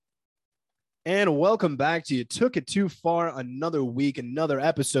And welcome back to You Took It Too Far. Another week, another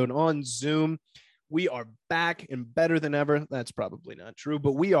episode on Zoom. We are back and better than ever. That's probably not true,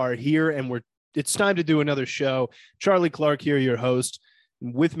 but we are here and it's time to do another show. Charlie Clark here, your host.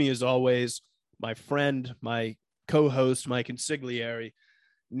 And with me, as always, my friend, my co-host, my consigliere,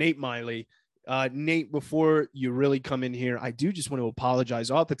 Nate Miley. Nate, before you really come in here, I do just want to apologize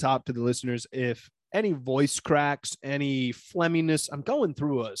off the top to the listeners if any voice cracks, any phlegminess. I'm going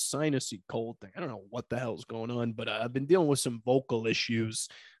through a sinusy cold thing. I don't know what the hell's going on, but I've been dealing with some vocal issues.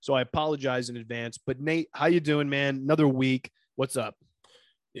 So I apologize in advance. But Nate, how you doing, man? Another week. What's up?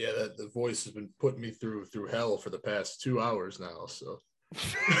 Yeah, the voice has been putting me through hell for the past 2 hours now. So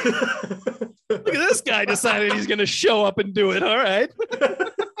look at this guy decided he's going to show up and do it. All right.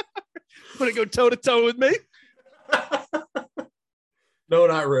 Want to go toe to toe with me? No,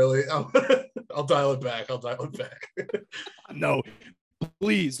 not really. I'll dial it back. No,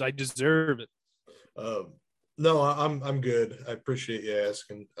 please. I deserve it. No, I'm good. I appreciate you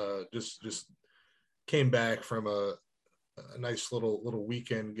asking. Just came back from a nice little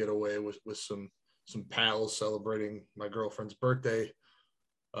weekend getaway with some pals celebrating my girlfriend's birthday.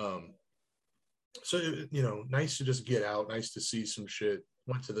 So nice to just get out. Nice to see some shit.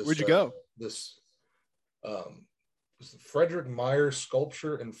 Went to this. Where'd you go? The Frederick Meyer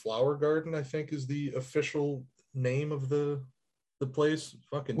Sculpture and Flower Garden, I think, is the official name of the place.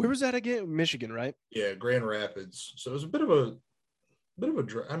 Where was that again? Michigan, right? Yeah, Grand Rapids. So it was a bit of a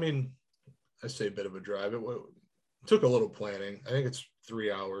drive. I mean, I say a bit of a drive. It took a little planning. I think it's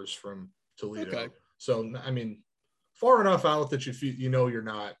 3 hours from Toledo. Okay. So I mean, far enough out that you're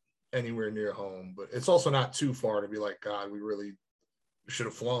not anywhere near home, but it's also not too far to be like, God, we really should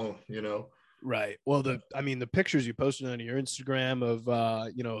have flown, Right. Well, the pictures you posted on your Instagram of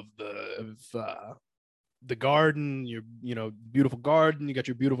the garden, your beautiful garden, you got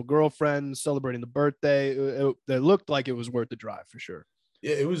your beautiful girlfriend celebrating the birthday. It looked like it was worth the drive for sure.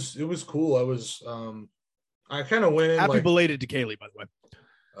 Yeah, it was cool. I kind of went in happy belated to Kaylee, by the way.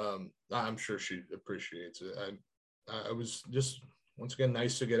 I'm sure she appreciates it. I was just, once again,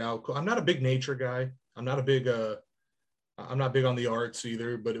 nice to get out. I'm not a big nature guy. I'm not big on the arts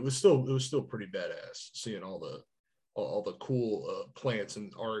either, but it was still pretty badass seeing all the cool plants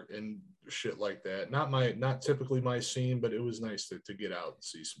and art and shit like that. Not typically my scene, but it was nice to get out and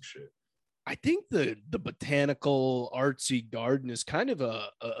see some shit. I think the botanical artsy garden is kind of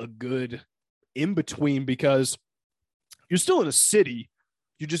a good in between, because you're still in a city.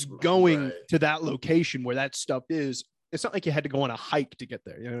 You're just going to that location where that stuff is. It's not like you had to go on a hike to get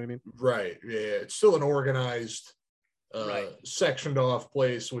there. You know what I mean? Right. Yeah. It's still an organized, sectioned off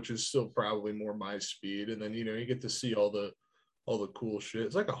place, which is still probably more my speed. And then, you get to see all the cool shit.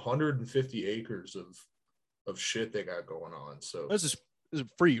 It's like 150 acres of shit they got going on. So this is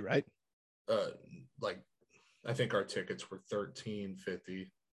free, right? I think our tickets were $13.50.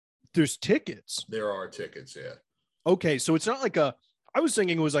 There's tickets. There are tickets. Yeah. Okay. So it's not like I was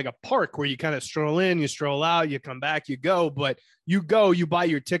thinking it was like a park where you kind of stroll in, you stroll out, you come back, you go, but you buy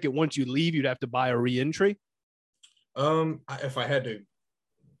your ticket. Once you leave, you'd have to buy a re-entry. If I had to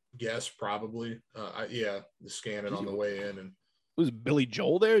guess, probably. The scan it on the way in. And was Billy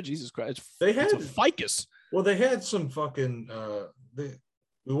Joel there? Jesus Christ! They had a ficus. Well, they had some fucking.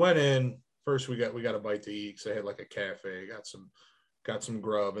 We went in first. We got a bite to eat because they had like a cafe. Got some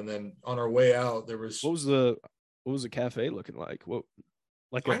grub, and then on our way out, there was. What was the cafe looking like?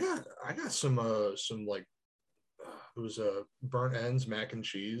 I got some like. It was a burnt ends mac and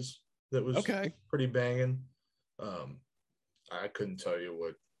cheese that was pretty banging. I couldn't tell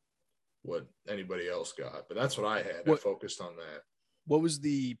you what anybody else got, but that's what I had. I focused on that. What was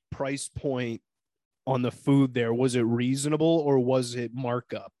the price point on the food there? Was it reasonable or was it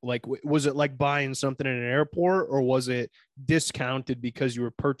markup? Like, was it like buying something in an airport, or was it discounted because you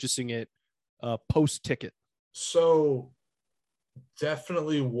were purchasing it post ticket? So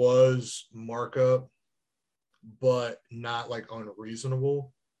definitely was markup, but not like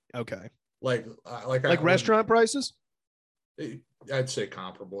unreasonable. Okay. Like restaurant prices? I'd say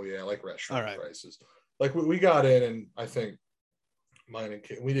comparable. Yeah. Like restaurant prices. Like we got in, and I think mine and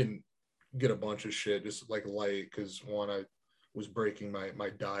Kate, we didn't get a bunch of shit, just like light. Cause one, I was breaking my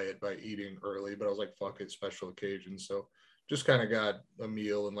diet by eating early, but I was like, fuck it, special occasion. So just kind of got a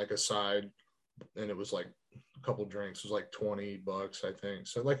meal and like a side, and it was like a couple drinks. It was like $20, I think.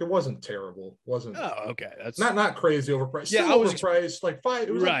 So like, it wasn't terrible. Okay. That's not crazy overpriced. Yeah, still overpriced. Like $5.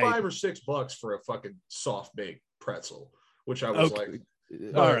 It was like $5 or $6 for a fucking soft baked pretzel, which I was like,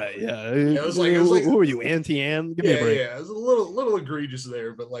 all right, yeah. It was like, who are you, Ann? Give me a break. Yeah. It was a little egregious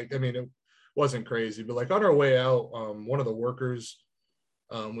there, but like, I mean, it wasn't crazy. But like on our way out, one of the workers,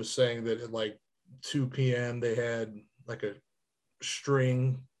 was saying that at like 2 p.m. they had like a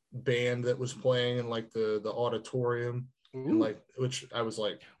string band that was playing in like the auditorium. Ooh. And like, which I was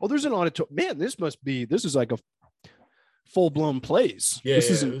like, oh, there's an auditorium. Man, this is like a full-blown place. Yeah, this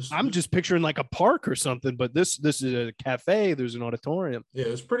isn't. I'm just picturing like a park or something, but this is a cafe. There's an auditorium. Yeah,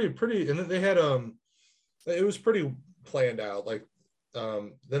 it was pretty, and then they had it was pretty planned out. Like,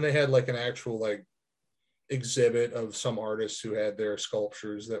 then they had like an actual like exhibit of some artists who had their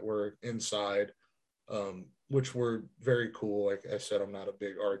sculptures that were inside, which were very cool. Like I said, I'm not a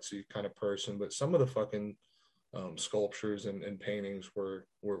big artsy kind of person, but some of the fucking sculptures and paintings were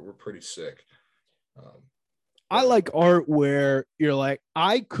pretty sick. I like art where you're like,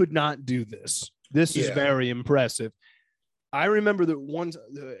 I could not do this. This is very impressive. I remember that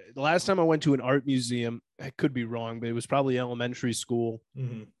the last time I went to an art museum, I could be wrong, but it was probably elementary school.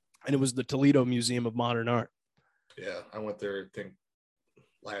 Mm-hmm. And it was the Toledo Museum of Modern Art. Yeah, I went there, I think,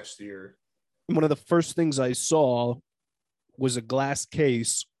 last year. One of the first things I saw was a glass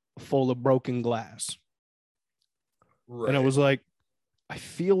case full of broken glass. Right. And I was like, I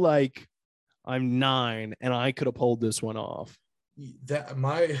feel like I'm 9 and I could have pulled this one off. You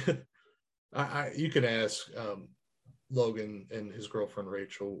can ask Logan and his girlfriend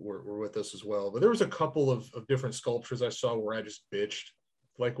Rachel were with us as well. But there was a couple of different sculptures I saw where I just bitched.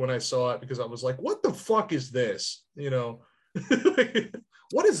 Like when I saw it, because I was like, what the fuck is this? You know,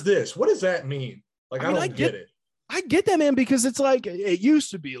 what is this? What does that mean? Like, I don't get it. I get that, man, because it's like, it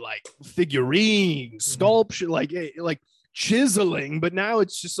used to be like figurines, sculpture, like chiseling, but now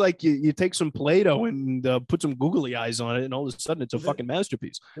it's just like you take some Play-Doh and put some googly eyes on it, and all of a sudden it's a fucking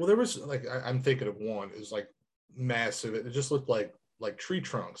masterpiece. Well, there was like, I'm thinking of one. It was like massive. It just looked like tree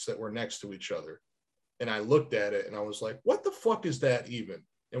trunks that were next to each other. And I looked at it and I was like, what the fuck is that even?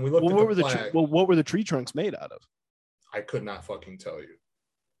 And we looked at the flag. What were the tree trunks made out of? I could not fucking tell you.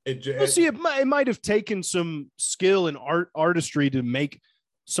 It might have taken some skill and artistry to make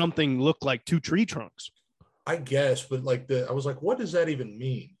something look like 2 tree trunks. I guess, but like I was like, what does that even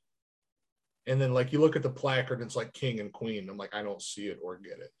mean? And then like you look at the placard and it's like king and queen. I'm like, I don't see it or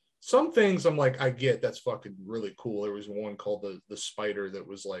get it. Some things I'm like, I get, that's fucking really cool. There was one called the spider that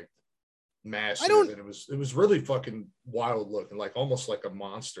was like massive, and it was really fucking wild looking, like almost like a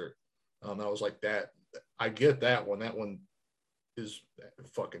monster. I was like, that I get that one. That one is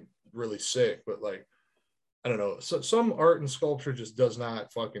fucking really sick, but like, I don't know. So some art and sculpture just does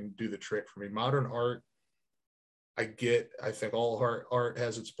not fucking do the trick for me. Modern art, I think all art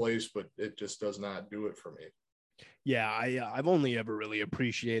has its place, but it just does not do it for me. Yeah, I've only ever really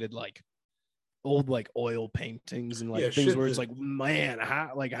appreciated like old like oil paintings and like things where it's like, man,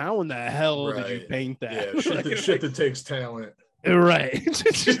 how in the hell did you paint that? Yeah, shit that takes talent. Right.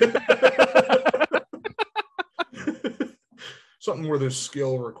 Something where there's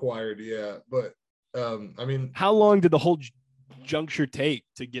skill required, yeah. But I mean, how long did the whole juncture take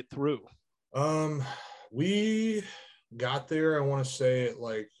to get through? We got there, I want to say at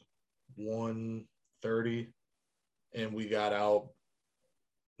like 1:30, and we got out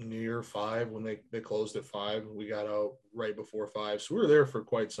near 5 when they closed at 5. We got out right before 5, so we were there for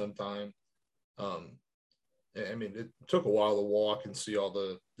quite some time. I mean, it took a while to walk and see all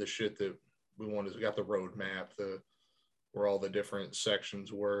the shit that we wanted. We got the road map, where all the different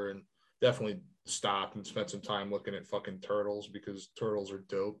sections were, and definitely stopped and spent some time looking at fucking turtles, because turtles are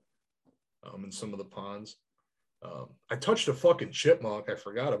dope. In some of the ponds. I touched a fucking chipmunk. I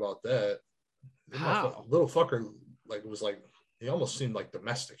forgot about that. How? Little fucker, like, was like, he almost seemed like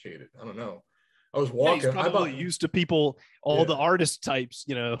domesticated. I don't know. I was walking. He's probably used to people, the artist types,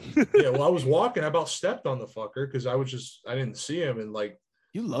 you know. Yeah, well, I was walking. I about stepped on the fucker because I didn't see him, and like.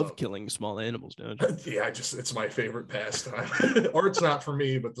 You love killing small animals, don't you? Yeah, it's my favorite pastime. Art's not for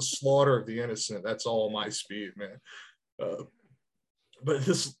me, but the slaughter of the innocent, that's all my speed, man. But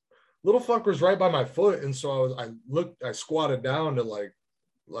this little fucker was right by my foot, and so I squatted down to like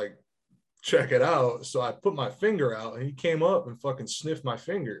check it out. So I put my finger out, and he came up and fucking sniffed my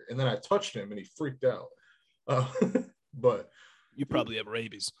finger, and then I touched him, and he freaked out. But you probably have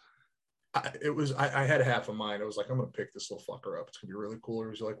rabies. I had half of mine. I was like, I'm gonna pick this little fucker up. It's gonna be really cool. He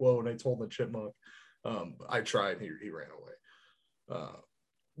was like, whoa, and I told the chipmunk. I tried, and he ran away.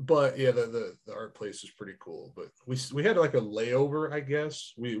 But yeah, the art place is pretty cool. But we had like a layover, I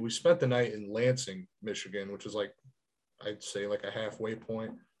guess. We spent the night in Lansing, Michigan, which is like, I'd say like a halfway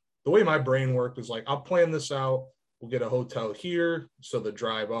point. The way my brain worked was like, I'll plan this out. We'll get a hotel here, so the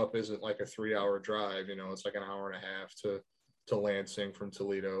drive up isn't like a 3-hour drive. You know, it's like an hour and a half to Lansing from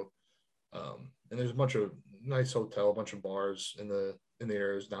Toledo. And there's a bunch of nice hotel, a bunch of bars in the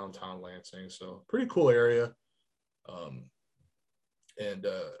areas downtown Lansing. So pretty cool area. And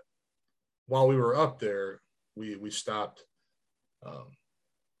while we were up there, we stopped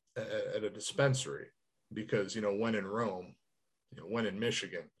at a dispensary because, when in Rome, when in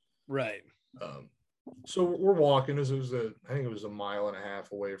Michigan. Right. So we're walking. I think it was a mile and a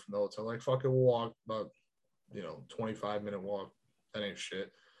half away from the hotel. Like, fuck it, we'll walk about, 25-minute walk. That ain't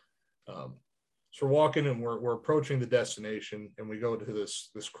shit. So we're walking and we're approaching the destination, and we go to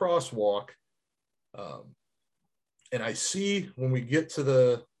this crosswalk. And I see when we get to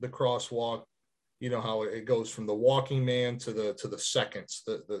the crosswalk, how it goes from the walking man to the seconds,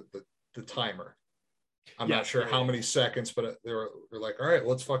 the timer. I'm not sure how many seconds, but they're like, all right,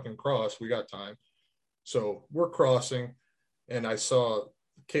 let's fucking cross. We got time. So we're crossing, and I saw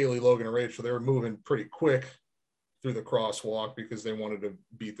Kaylee, Logan, and Rachel. They were moving pretty quick through the crosswalk because they wanted to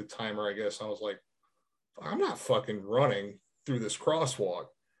beat the timer, I guess. I was like, I'm not fucking running through this crosswalk.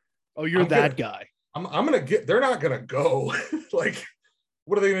 Oh, you're that guy. I'm gonna they're not gonna go. Like,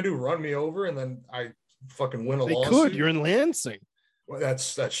 what are they gonna do? Run me over and then I fucking win a lawsuit? They could. You're in Lansing. Well,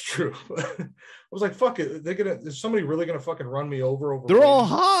 that's true. I was like, fuck it. Is somebody really gonna fucking run me over? They're all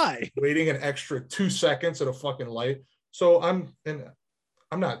high. Waiting an extra 2 seconds at a fucking light. So I'm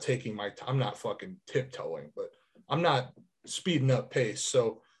not taking my time. I'm not fucking tiptoeing, but I'm not speeding up pace.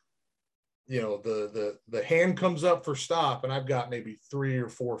 So, the hand comes up for stop, and I've got maybe 3 or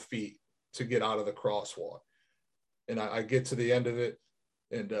 4 feet to get out of the crosswalk. And I get to the end of it,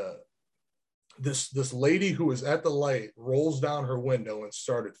 and this lady who was at the light rolls down her window and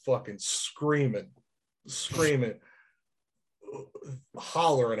started fucking screaming,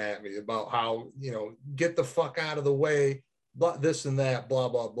 hollering at me about how, get the fuck out of the way, this and that, blah,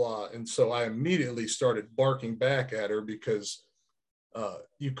 blah, blah. And so I immediately started barking back at her because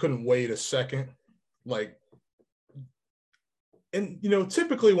you couldn't wait a second. Like, and,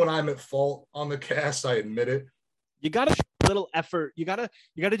 typically when I'm at fault on the cast, I admit it. You got to little effort. You gotta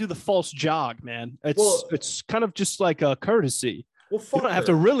do the false jog, man. It's kind of just like a courtesy. Well, you don't have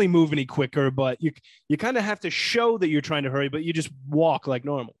to really move any quicker, but you kind of have to show that you're trying to hurry, but you just walk like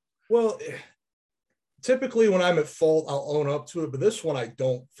normal. Well, typically when I'm at fault, I'll own up to it. But this one, I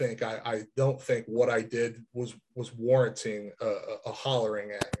don't think what I did was warranting a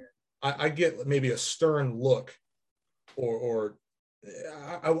hollering at me. I get maybe a stern look, or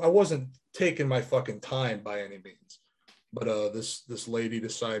I wasn't taking my fucking time by any means. But this lady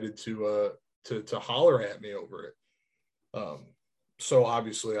decided to holler at me over it. So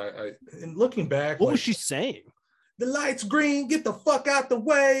obviously I and looking back, what was she saying? The light's green, get the fuck out the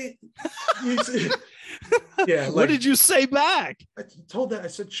way. Yeah. What did you say back? I told that, I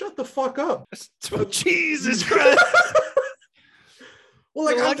said, shut the fuck up. Jesus Christ.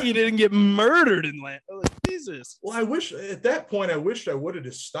 Well, you're lucky you didn't get murdered in land. Oh, Jesus. Well, I wish at that point, I would have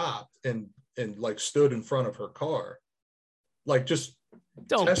just stopped and like stood in front of her car. Like, just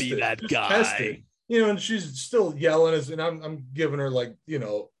don't be that guy. And she's still yelling and I'm giving her like,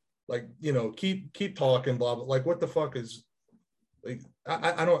 keep talking, blah, blah. Like, what the fuck is, like,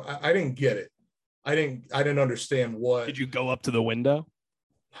 I didn't get it. I didn't understand what. Did you go up to the window?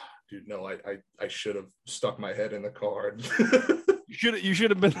 Dude, no, I should have stuck my head in the car. You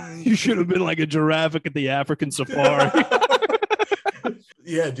should have been like a giraffe at the African safari.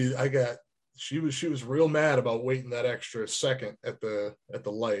 Yeah, dude, she was real mad about waiting that extra second at the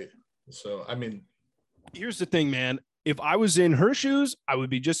light. So, I mean, here's the thing, man. If I was in her shoes, I would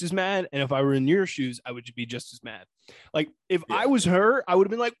be just as mad. And if I were in your shoes, I would be just as mad. Like, if I was her, I would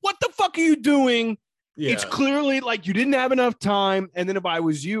have been like, what the fuck are you doing? Yeah. It's clearly like you didn't have enough time. And then if I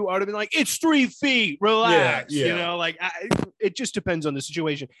was you, I would have been like, it's 3 feet, relax. Yeah. It just depends on the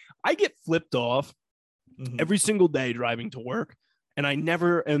situation. I get flipped off every single day driving to work, and I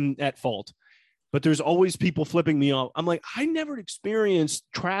never am at fault. But there's always people flipping me off. I'm like, I never experienced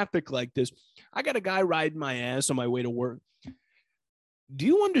traffic like this. I got a guy riding my ass on my way to work. Do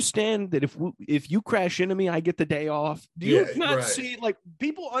you understand that if you crash into me, I get the day off? Do you not see, like,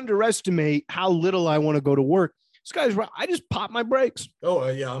 people underestimate how little I want to go to work? This guy's right. I just pop my brakes. Oh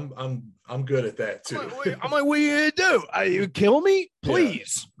yeah, I'm good at that too. I'm like, what are you gonna do? You kill me,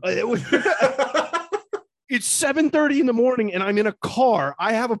 please? Yeah. It's 7:30 in the morning and I'm in a car.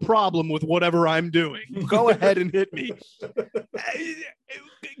 I have a problem with whatever I'm doing. Go ahead and hit me.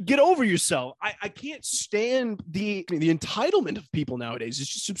 Get over yourself. I can't stand the entitlement of people nowadays.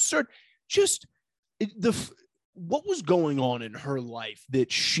 It's just absurd. What was going on in her life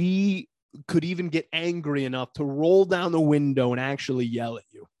that she could even get angry enough to roll down the window and actually yell at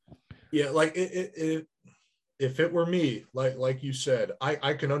you? Yeah, like if it were me, like you said,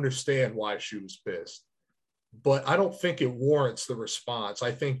 I can understand why she was pissed. But I don't think it warrants the response.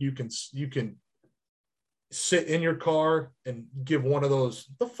 I think you can sit in your car and give one of those,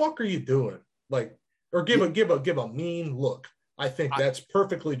 the fuck are you doing? Like, or give a mean look. I think that's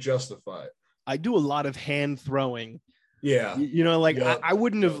perfectly justified. I do a lot of hand throwing. Yeah. You know, like I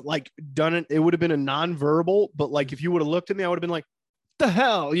wouldn't have like done it. It would have been a nonverbal, but like if you would have looked at me, I would have been like, the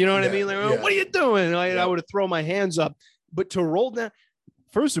hell? You know what I mean? Like, what are you doing? I would have thrown my hands up. But to roll down,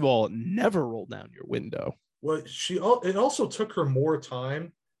 first of all, never roll down your window. Well, it also took her more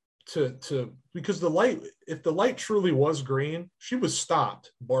time to because if the light truly was green, she was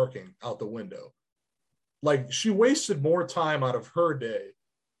stopped barking out the window. Like, she wasted more time out of her day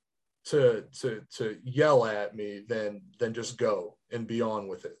to yell at me than just go and be on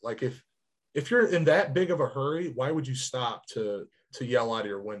with it. Like, if you're in that big of a hurry, why would you stop to yell out of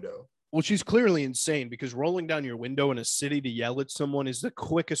your window? Well, she's clearly insane, because rolling down your window in a city to yell at someone is the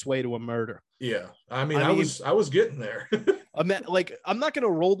quickest way to a murder. Yeah. I mean, I was getting there. I'm not going to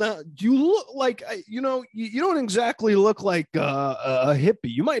roll down. You look like, you don't exactly look like a hippie.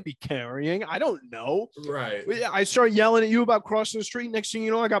 You might be carrying. I don't know. Right. I start yelling at you about crossing the street. Next thing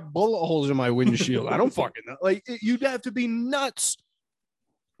you know, I got bullet holes in my windshield. I don't fucking know. Like, you'd have to be nuts.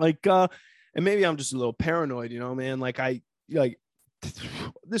 Like, and maybe I'm just a little paranoid, man. Like,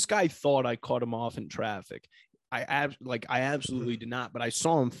 this guy thought I cut him off in traffic. I absolutely did not, but I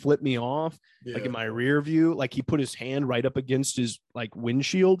saw him flip me off, like in my rear view, like he put his hand right up against his like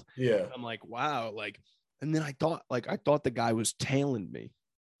windshield. Yeah. I'm like, wow. Like, and then I thought the guy was tailing me.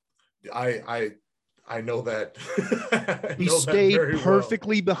 I know that. He stayed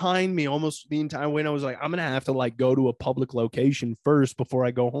perfectly behind me almost the entire way. And I was like, I'm going to have to like go to a public location first before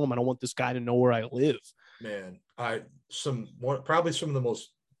I go home. I don't want this guy to know where I live. Man, probably some of the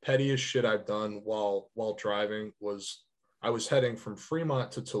most pettiest shit I've done while driving was, I was heading from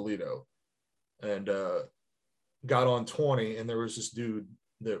Fremont to Toledo, and got on 20, and there was this dude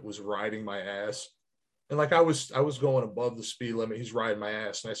that was riding my ass, and like I was going above the speed limit. He's riding my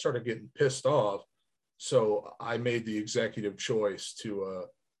ass, and I started getting pissed off. So I made the executive choice to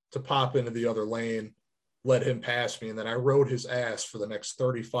pop into the other lane, let him pass me, and then I rode his ass for the next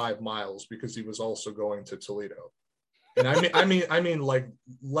 35 miles because he was also going to Toledo. And I mean like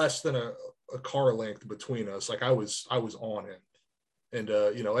less than a car length between us. Like, I was on him. And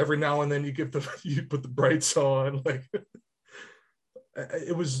every now and then you put the brights on. Like,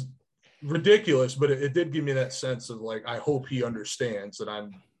 it was ridiculous, but it did give me that sense of like, I hope he understands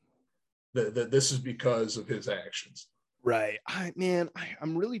that that this is because of his actions. Right.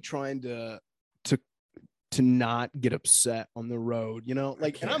 I'm really trying to not get upset on the road,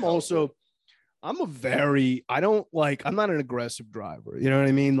 like, and I'm not an aggressive driver. You know what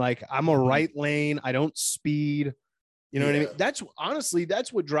I mean? Like, I'm a right lane. I don't speed. You know what I mean?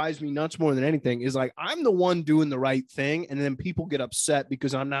 That's what drives me nuts more than anything, is like, I'm the one doing the right thing. And then people get upset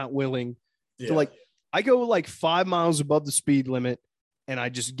because I'm not willing to, like, I go like 5 miles above the speed limit and I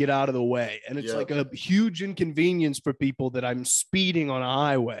just get out of the way. And it's like a huge inconvenience for people that I'm speeding on a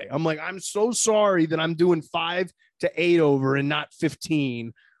highway. I'm like, I'm so sorry that I'm doing 5 to 8 over and not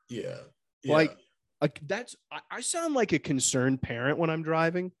 15. Yeah. Like that's, I sound like a concerned parent when I'm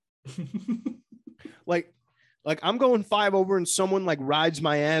driving. like I'm going 5 over and someone like rides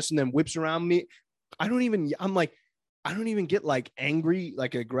my ass and then whips around me. I don't even get like angry,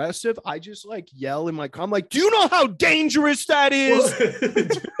 like aggressive. I just like yell in my car. I'm like, do you know how dangerous that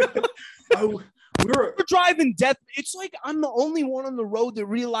is? We're driving death. It's like I'm the only one on the road that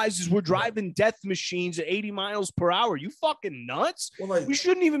realizes we're driving death machines at 80 miles per hour. You fucking nuts? We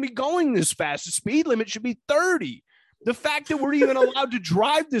shouldn't even be going this fast. The speed limit should be 30. The fact that we're even allowed to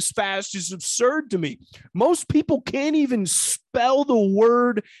drive this fast is absurd to me. Most people can't even spell the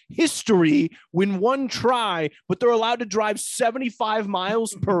word history when one try, but they're allowed to drive 75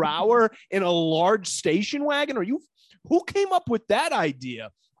 miles per hour in a large station wagon. Who came up with that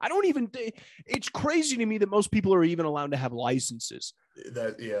idea? It's crazy to me that most people are even allowed to have licenses.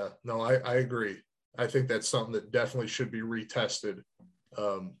 I agree. I think that's something that definitely should be retested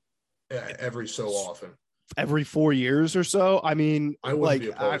every so often. Every 4 years or so. I mean, I wouldn't be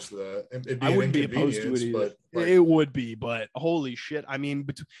opposed to that. I wouldn't be opposed to it either. But it would be, but holy shit. I mean,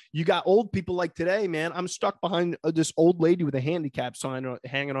 you got old people like today, man. I'm stuck behind this old lady with a handicap sign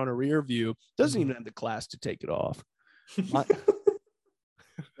hanging on a rear view. Doesn't even have the class to take it off.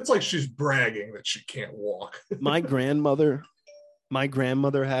 It's like she's bragging that she can't walk. My grandmother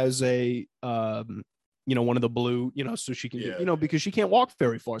has a, one of the blue, so she can get, because she can't walk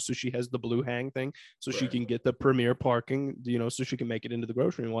very far. So she has the blue hang thing. So she can get the premier parking, so she can make it into the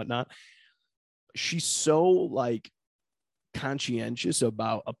grocery and whatnot. She's so like conscientious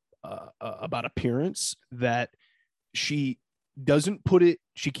about appearance that she doesn't put it,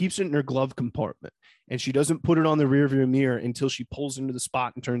 she keeps it in her glove compartment, and she doesn't put it on the rearview mirror until she pulls into the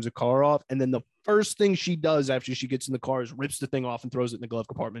spot and turns the car off. And then the first thing she does after she gets in the car is rips the thing off and throws it in the glove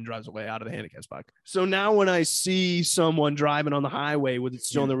compartment and drives away out of the handicap spot. So now when I see someone driving on the highway with it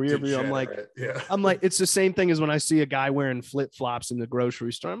still in the rearview, I'm like, it's the same thing as when I see a guy wearing flip flops in the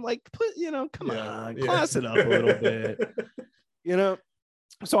grocery store. I'm like, come on, class it up a little bit,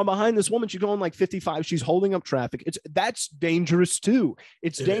 So I'm behind this woman. She's going like 55. She's holding up traffic. That's dangerous too.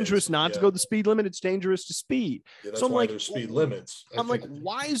 It's dangerous not to go the speed limit. It's dangerous to speed. Yeah, so I'm like, there's speed limits. I'm like,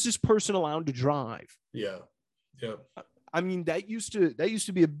 why is this person allowed to drive? Yeah. Yeah. I mean, that used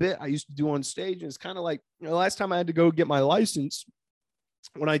to be a bit I used to do on stage. And it's kind of like, the last time I had to go get my license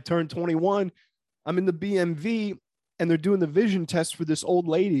when I turned 21, I'm in the BMV and they're doing the vision test for this old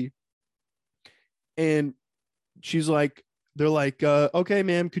lady. And she's like, they're like, okay,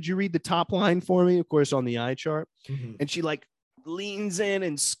 ma'am, could you read the top line for me? Of course, on the eye chart. Mm-hmm. And she like leans in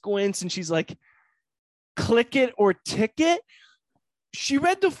and squints and she's like, click it or ticket. She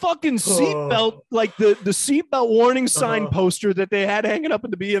read the fucking seatbelt, like the seatbelt warning sign poster that they had hanging up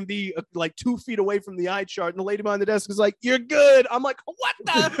in the BMV, like 2 feet away from the eye chart. And the lady behind the desk is like, you're good. I'm like, what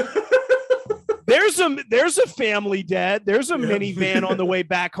the? There's a family dead. There's a minivan on the way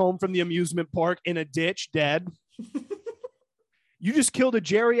back home from the amusement park in a ditch dead. You just killed a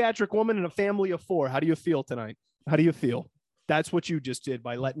geriatric woman and a family of 4. How do you feel tonight? How do you feel? That's what you just did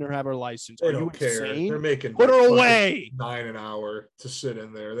by letting her have her license. They don't care. Insane? They're making put her away $9 an hour to sit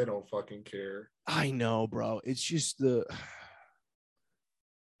in there. They don't fucking care. I know, bro. It's just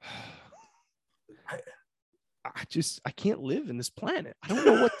I can't live in this planet. I don't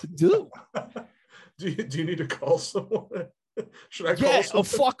know what to do. Do you need to call someone? Should I call a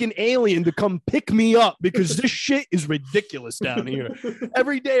fucking alien to come pick me up because this shit is ridiculous down here.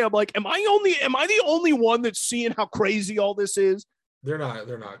 Every day I'm like, am I the only one that's seeing how crazy all this is? They're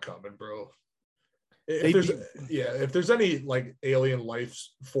not coming, bro. If there's any like alien life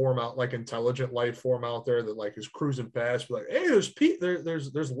form out, like intelligent life form out there that like is cruising past, be like, hey,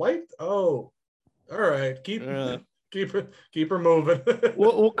 there's light. Oh, all right, keep her moving.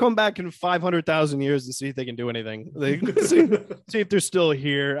 we'll come back in 500,000 years and see if they can do anything. See if they're still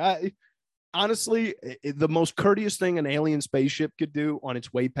here. Honestly, the most courteous thing an alien spaceship could do on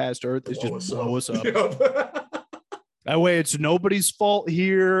its way past Earth is just blow us up. That way, it's nobody's fault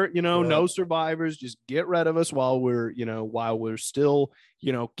here. No survivors. Just get rid of us while we're still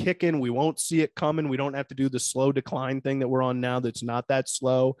kicking. We won't see it coming. We don't have to do the slow decline thing that we're on now. That's not that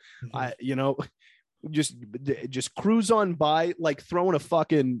slow. Just cruise on by like throwing a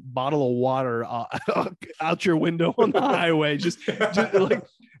fucking bottle of water out your window on the highway just like,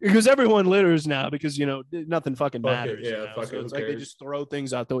 because everyone litters now because nothing fucking matters. So it's like they just throw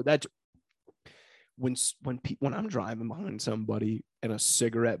things out there. That's when I'm driving behind somebody and a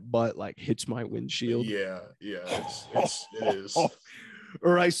cigarette butt like hits my windshield. It is.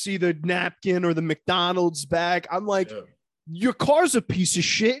 Or I see the napkin or the McDonald's bag. I'm like, your car's a piece of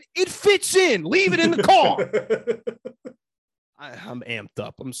shit. It fits in. Leave it in the car. I'm amped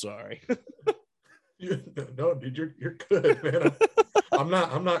up. I'm sorry. No, dude, you're good, man. I'm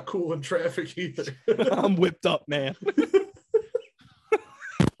not cool in traffic either. I'm whipped up, man.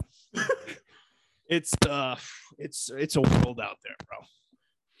 It's a world out there, bro.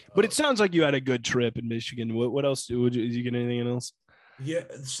 But it sounds like you had a good trip in Michigan. What else? Did you get anything else? Yeah,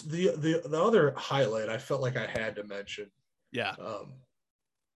 it's the other highlight I felt like I had to mention. Yeah.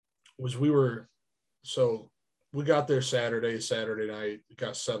 Was we got there Saturday night,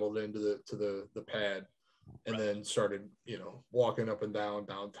 got settled into the pad, and then started, walking up and down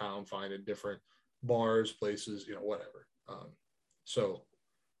downtown, finding different bars, places, whatever. So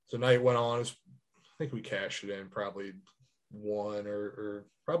night went on. I think we cashed it in probably 1 or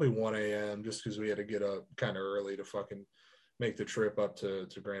probably 1 a.m. just because we had to get up kind of early to fucking make the trip up to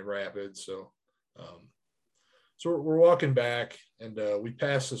Grand Rapids. So we're walking back, and we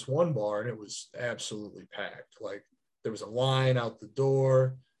passed this one bar, and it was absolutely packed. Like, there was a line out the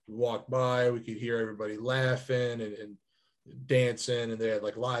door. We walked by, we could hear everybody laughing and dancing, and they had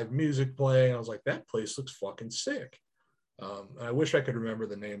like live music playing. I was like, that place looks fucking sick. And I wish I could remember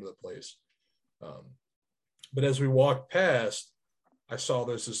the name of the place. But as we walked past, I saw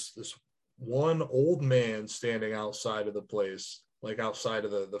there's this one old man standing outside of the place, like outside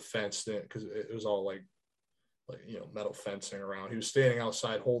of the fence, because it was all like metal fencing around. He was standing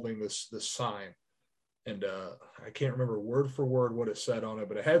outside holding this sign, and I can't remember word for word what it said on it,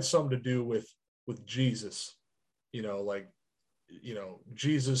 but it had something to do with Jesus,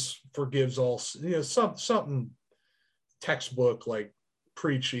 Jesus forgives all, something textbook, like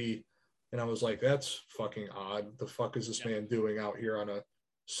preachy, And I was like, that's fucking odd. The fuck is this man doing out here on a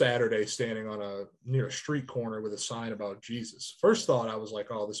Saturday, standing on near a street corner with a sign about Jesus? First thought, I was like,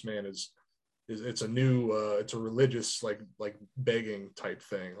 oh, this man is it's a new it's a religious like begging type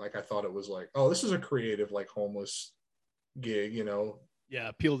thing. Like I thought it was like, oh, this is a creative like homeless gig, you know. Yeah,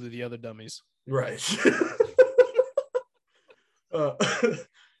 appeal to the other dummies. Right.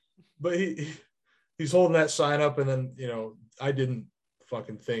 But he's holding that sign up, and then, you know, I didn't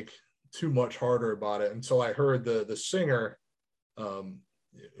fucking think too much harder about it until I heard the singer,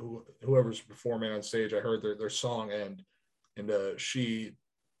 whoever's performing on stage. I heard their song end, and she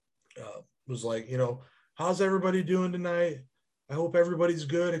was like, you know, how's everybody doing tonight? I hope everybody's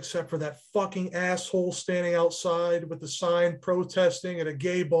good except for that fucking asshole standing outside with the sign protesting at a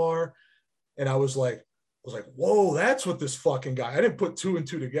gay bar. And I was like, whoa, that's what this fucking guy, I didn't put two and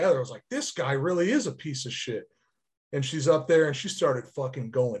two together. I was like, this guy really is a piece of shit. And she's up there and she started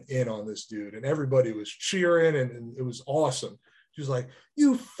fucking going in on this dude, and everybody was cheering, and it was awesome. She was like,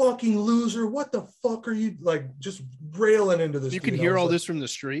 you fucking loser. What the fuck are you, like, just railing into this? You can hear all this from the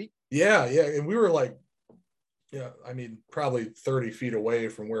street? Yeah. Yeah. And we were like, yeah, I mean, probably 30 feet away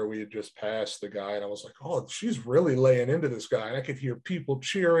from where we had just passed the guy. And I was like, oh, she's really laying into this guy. And I could hear people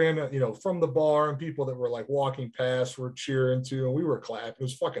cheering, you know, from the bar, and people that were like walking past were cheering too. And we were clapping. It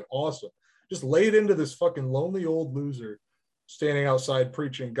was fucking awesome. Just laid into this fucking lonely old loser standing outside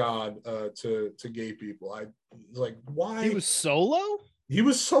preaching God to gay people. I was like, why? He was solo? He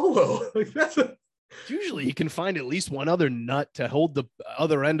was solo. Like, that's usually you can find at least one other nut to hold the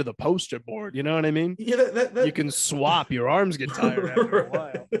other end of the poster board. You know what I mean? Yeah, that you can swap. Your arms get tired after a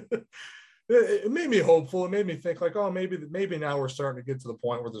while. It made me hopeful. It made me think like, oh, maybe now we're starting to get to the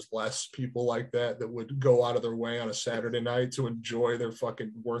point where there's less people like that would go out of their way on a Saturday night to enjoy their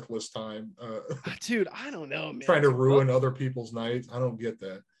fucking worthless time. Dude, I don't know, man. Trying to ruin other people's nights. I don't get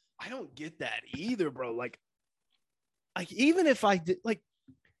that. I don't get that either, bro. Like even if I did, like,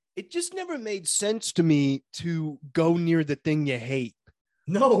 it just never made sense to me to go near the thing you hate.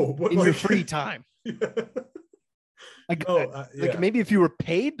 No, in your free time. Yeah. Like maybe if you were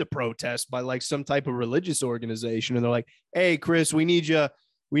paid to protest by like some type of religious organization, and they're like, hey, Chris, we need you at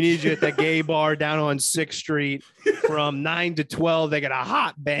the gay bar down on 6th Street from 9 to 12. They got a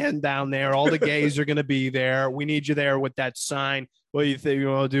hot band down there. All the gays are going to be there. We need you there with that sign. What do you think? You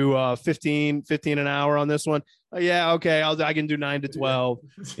want to do 15 an hour on this one? Yeah, okay. I can do 9 to 12,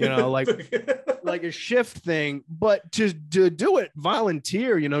 you know, like a shift thing. But to do it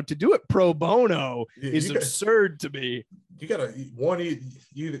volunteer, you know, to do it pro bono is absurd to me. You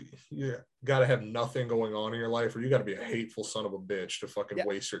gotta have nothing going on in your life, or you gotta be a hateful son of a bitch to fucking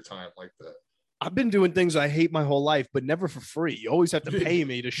waste your time like that. I've been doing things I hate my whole life, but never for free. You always have to pay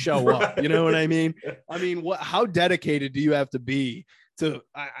me to show up. You know what I mean? I mean, how dedicated do you have to be to?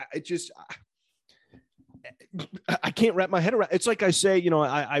 I can't wrap my head around. It's like I say, you know,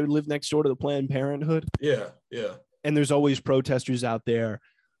 I live next door to the Planned Parenthood. Yeah, yeah. And there's always protesters out there,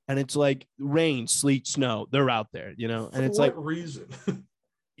 and it's like rain, sleet, snow. They're out there, you know. And it's like, reason?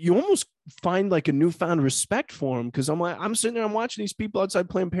 You almost find like a newfound respect for them, because I'm sitting there, I'm watching these people outside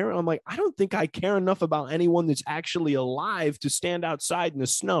Planned Parenthood. I'm like, I don't think I care enough about anyone that's actually alive to stand outside in the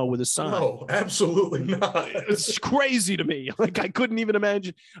snow with a sign. No, absolutely not. It's crazy to me. Like, I couldn't even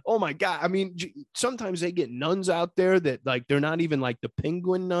imagine. Oh my God. I mean, sometimes they get nuns out there that like, they're not even like the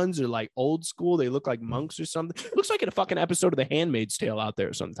penguin nuns, or like old school. They look like monks or something. It looks like in a fucking episode of The Handmaid's Tale out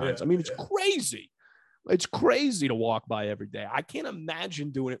there sometimes. Yeah, I mean, it's crazy. It's crazy to walk by every day. I can't imagine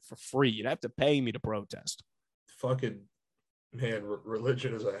doing it for free. You'd have to pay me to protest. Fucking man,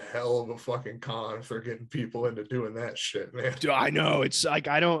 religion is a hell of a fucking con for getting people into doing that shit, man. Dude, I know. It's like,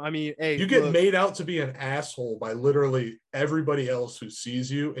 hey, you get made out to be an asshole by literally everybody else who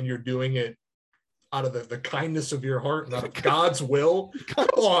sees you, and you're doing it out of the kindness of your heart and out of God's will. Come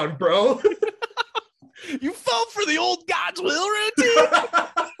on, bro. You fell for the old God's will routine.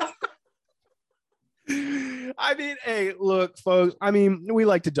 I mean, hey, look, folks, I mean, we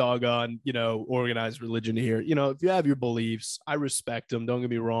like to dog on, you know, organized religion here. You know, if you have your beliefs, I respect them. Don't get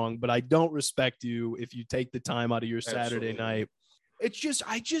me wrong, but I don't respect you if you take the time out of your Saturday night. It's just,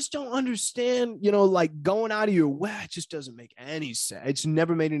 I just don't understand, you know, like going out of your way. It just doesn't make any sense. It's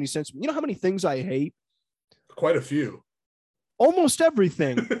never made any sense. You know how many things I hate? Quite a few. Almost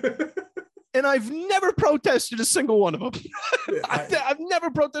everything. And I've never protested a single one of them. I've never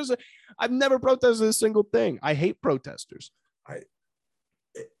protested. I've never protested a single thing. I hate protesters. I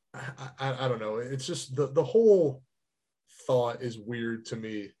don't know. It's just the whole thought is weird to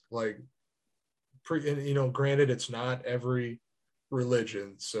me. Like, and, you know, granted, it's not every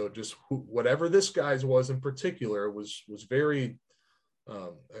religion. So just whatever this guy's was in particular was very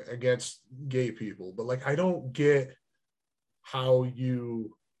against gay people, but like I don't get how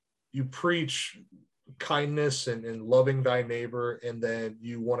you preach kindness and loving thy neighbor, and then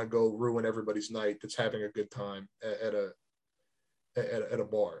you want to go ruin everybody's night that's having a good time at a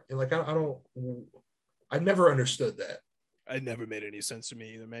bar. And like I never understood that. It never made any sense to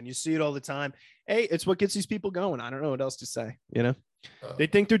me either, man. You see it all the time. Hey, it's what gets these people going. I don't know what else to say. You know, they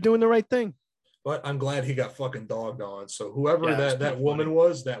think they're doing the right thing. But I'm glad he got fucking dogged on. So whoever that woman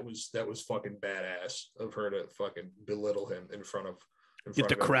was, that was fucking badass of her to fucking belittle him in front of get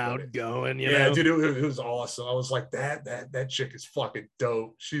the crowd going. You know? Dude, it was awesome. I was like, that chick is fucking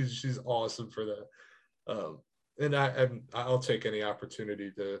dope. She's awesome for that. And I'll take any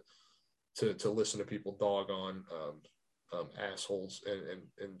opportunity to listen to people dog on assholes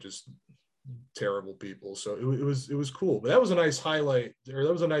and just terrible people. So it was cool. But that was a nice highlight, or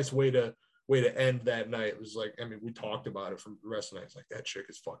that was a nice way to end that night. It was like, I mean, we talked about it for the rest of the night. It's like, that chick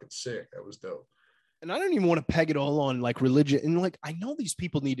is fucking sick. That was dope. And I don't even want to peg it all on like religion. And like, I know these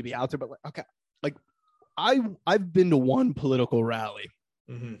people need to be out there, but like, okay, like I've been to one political rally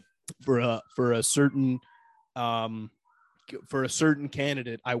for a certain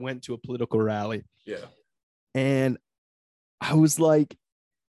candidate. I went to a political rally. Yeah. And I was like,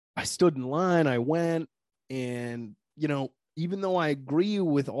 I stood in line, I went, and, you know, even though I agree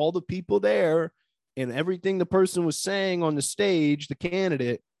with all the people there and everything the person was saying on the stage, the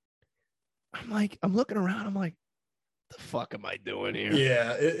candidate, I'm looking around, I'm like, the fuck am I doing here?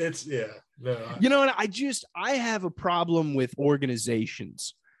 Yeah, it's no, you know, and I have a problem with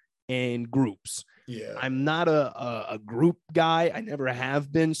organizations and groups. Yeah, I'm not a group guy. I never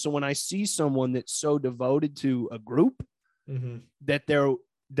have been. So when I see someone that's so devoted to a group that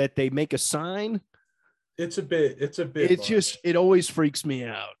they make a sign, it's a bit it always freaks me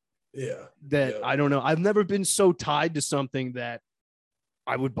out. Yeah, I don't know. I've never been so tied to something that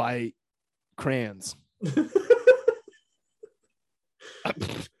I would buy crayons.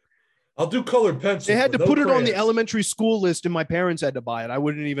 I'll do colored pencils. They had to put it on the elementary school list, and my parents had to buy it. I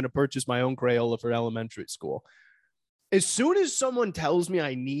wouldn't even have purchased my own Crayola for elementary school. As soon as someone tells me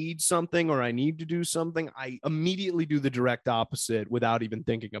I need something or I need to do something, I immediately do the direct opposite without even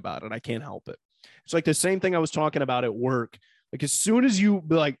thinking about it. I can't help it. It's like the same thing I was talking about at work. Like as soon as you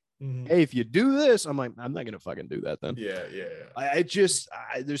be like, hey, if you do this, I'm like, I'm not going to fucking do that then. Yeah.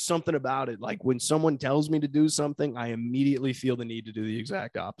 There's something about it. Like when someone tells me to do something, I immediately feel the need to do the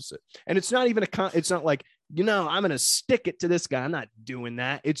exact opposite. And it's not even it's not like, you know, I'm going to stick it to this guy. I'm not doing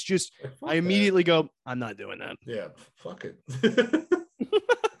that. It's just, I immediately go, I'm not doing that. Yeah. Fuck it.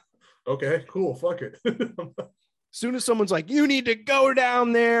 Okay, cool. Fuck it. Soon as someone's like, you need to go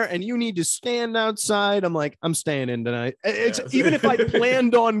down there and you need to stand outside, I'm like, I'm staying in tonight. It's even if I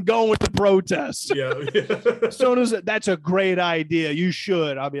planned on going to protest. Yeah. Soon as that's a great idea, you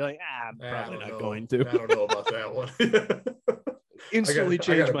should. I'll be like, I'm probably not going to. I don't know about that one. Instantly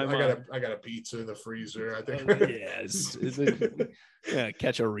change my mind. I got a pizza in the freezer. I think. Yes. Yeah,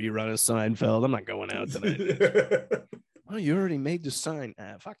 catch a rerun of Seinfeld. I'm not going out tonight. Oh, you already made the sign.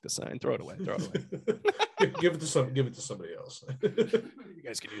 Fuck the sign. Throw it away. Give it to somebody else. You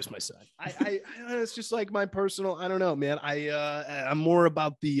guys can use my sign. I it's just like my personal. I don't know, man. I'm more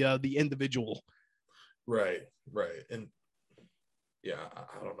about the individual. Right. And yeah,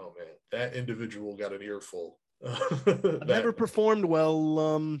 I don't know, man. That individual got an earful. I've never performed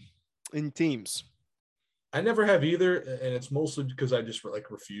well in teams. I never have either, and it's mostly because I just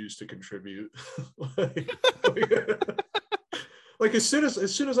like refuse to contribute. Like as soon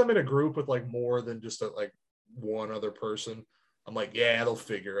as I'm in a group with like more than just like one other person, I'm like, yeah, they'll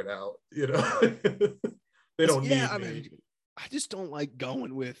figure it out. You know, they don't need me. I just don't like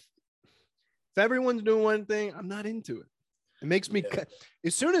going with. If everyone's doing one thing, I'm not into it. It makes me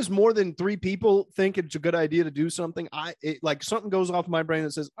as soon as more than 3 people think it's a good idea to do something, like something goes off my brain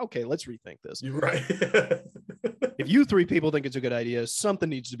that says, okay, let's rethink this. You're right. If you 3 people think it's a good idea, something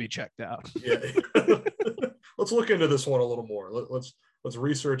needs to be checked out. Yeah. Let's look into this one a little more. Let's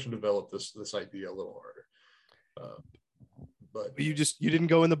research and develop this idea a little harder. But you didn't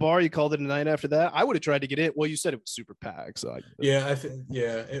go in the bar. You called it a night after that. I would have tried to get in. Well, you said it was super packed. So I think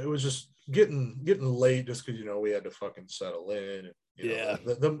it was just getting late just because, you know, we had to fucking settle in.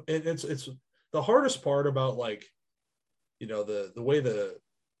 And, it's the hardest part about like, you know, the way the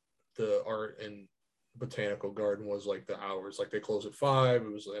art and botanical garden was, like the hours, like they close at 5.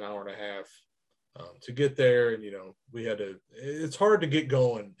 It was an hour and a half to get there. And, you know, it's hard to get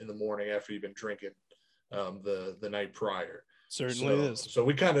going in the morning after you've been drinking the night prior. Certainly is. So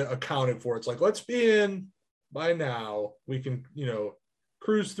we kind of accounted for it. It's like, let's be in by now. We can, you know,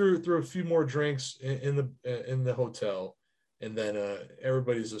 cruise through a few more drinks in the hotel, and then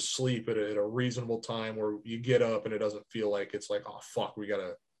everybody's asleep at a reasonable time where you get up and it doesn't feel like it's like, oh fuck, we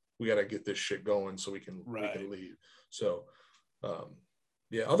gotta get this shit going so we can leave. So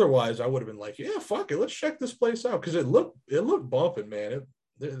yeah, otherwise I would have been like, yeah, fuck it, let's check this place out, because it looked bumping, man.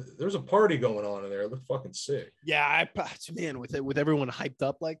 There's a party going on in there. It looked fucking sick. Yeah, man, with everyone hyped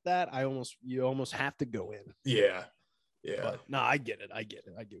up like that, you almost have to go in. Yeah. But no, I get it. I get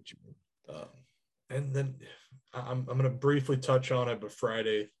what you mean. And then I'm going to briefly touch on it, but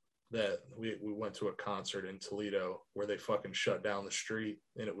Friday that we went to a concert in Toledo where they fucking shut down the street,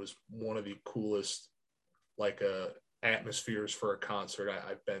 and it was one of the coolest atmospheres for a concert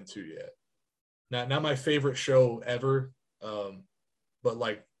I've been to yet. Not my favorite show ever, but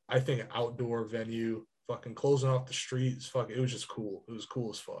like I think an outdoor venue, fucking closing off the streets, it was just cool. It was cool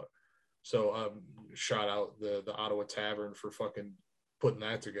as fuck. So shout out the Ottawa Tavern for fucking putting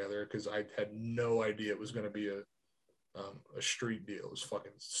that together, because I had no idea it was going to be a street deal. It was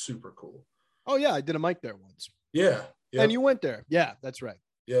fucking super cool. Oh yeah, I did a mic there once. Yeah. Yep. And you went there. Yeah, that's right.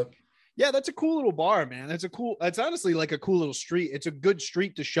 Yep. Yeah, that's a cool little bar, man. That's honestly like a cool little street. It's a good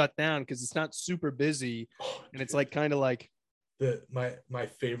street to shut down because it's not super busy. And it's like kind of like my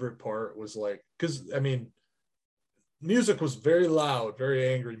favorite part was like, because I mean, music was very loud,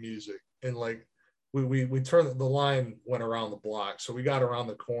 very angry music, and like we turned, the line went around the block, so we got around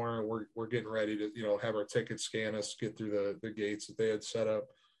the corner. We're getting ready to have our ticket, scan us, get through the gates that they had set up,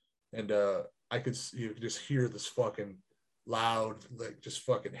 and you could just hear this fucking loud, like just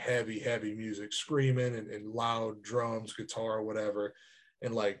fucking heavy music, screaming and loud drums, guitar, whatever,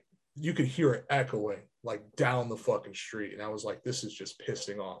 and like you could hear it echoing like down the fucking street, and I was like, this is just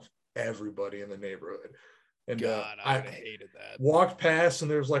pissing off everybody in the neighborhood. And God, I hated that. Walked past, and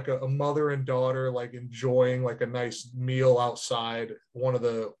there's like a mother and daughter like enjoying like a nice meal outside one of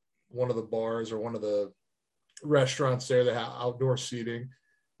the bars or one of the restaurants there that have outdoor seating,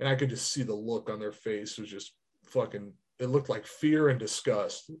 and I could just see the look on their face. It was just fucking, it looked like fear and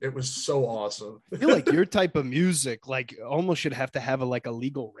disgust. It was so awesome. I feel like your type of music like almost should have to have a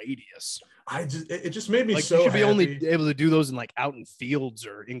legal radius. It just made me like, so you should happy. be only able to do those in like out in fields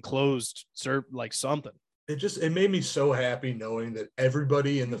or enclosed like something. It made me so happy knowing that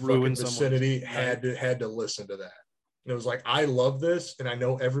everybody in the fucking vicinity had to listen to that. And it was like, I love this, and I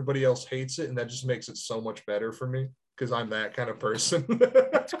know everybody else hates it, and that just makes it so much better for me, because I'm that kind of person.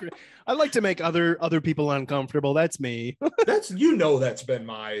 That's great. I like to make other people uncomfortable. That's me. That's been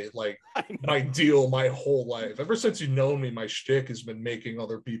my my deal my whole life. Ever since you've known me, my shtick has been making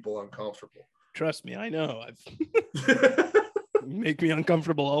other people uncomfortable. Trust me, I know. You make me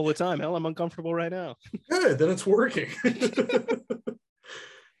uncomfortable all the time. Hell, I'm uncomfortable right now. Good, then it's working.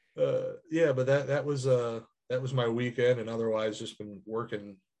 Yeah, but that was my weekend, and otherwise just been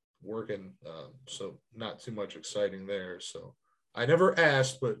working. So not too much exciting there. So I never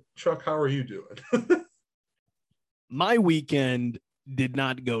asked, but Chuck, how are you doing? My weekend did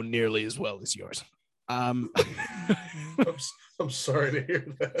not go nearly as well as yours. I'm sorry to hear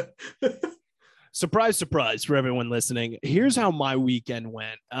that. Surprise for everyone listening. Here's how my weekend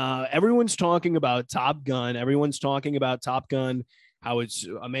went. Everyone's talking about Top Gun. Everyone's talking about Top Gun, how it's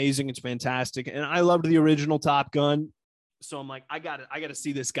amazing, it's fantastic, and I loved the original Top Gun. So I'm like, I got to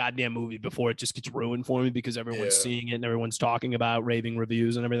see this goddamn movie before it just gets ruined for me, because everyone's seeing it and everyone's talking about raving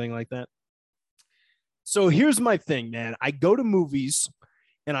reviews and everything like that. So here's my thing, man. I go to movies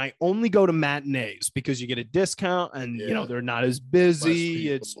and I only go to matinees because you get a discount and they're not as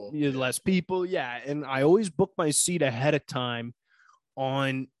busy. Less people. Yeah. And I always book my seat ahead of time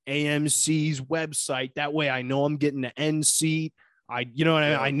on AMC's website. That way I know I'm getting the end seat. I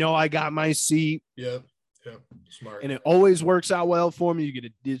know I got my seat. Yep. Yeah, smart. And it always works out well for me.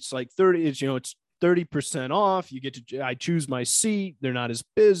 It's like 30, it's 30% off. I choose my seat. They're not as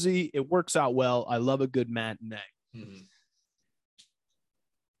busy. It works out well. I love a good matinee. Mm-hmm.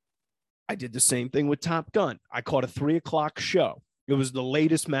 I did the same thing with Top Gun. I caught a 3:00 show. It was the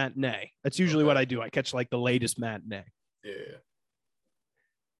latest matinee. That's usually what I do. I catch like the latest matinee. Yeah.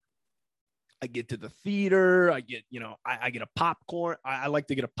 I get to the theater. I get a popcorn. I like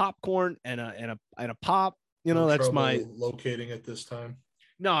to get a popcorn and a pop. That's my locating at this time.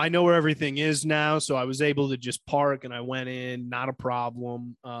 No, I know where everything is now, so I was able to just park and I went in, not a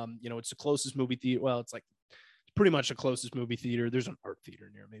problem. It's the closest movie theater. Well, it's pretty much the closest movie theater. There's an art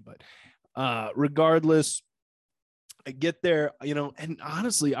theater near me, but regardless, I get there, and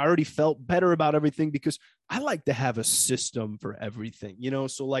honestly, I already felt better about everything because I like to have a system for everything,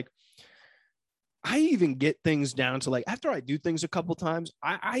 so like. I even get things down to like after I do things a couple times,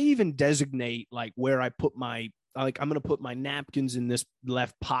 I even designate like where I put my I'm going to put my napkins in this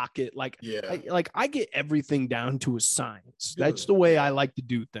left pocket. I get everything down to a science. That's the way I like to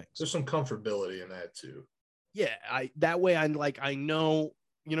do things. There's some comfortability in that too. Yeah. That way I know,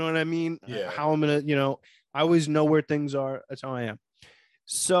 you know what I mean? Yeah. How I'm going to, I always know where things are. That's how I am.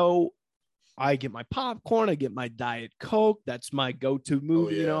 So I get my popcorn. I get my Diet Coke. That's my go-to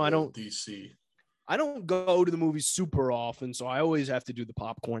movie. I don't DC. I don't go to the movies super often, so I always have to do the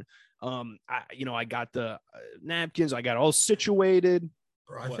popcorn. I got the napkins. I got all situated.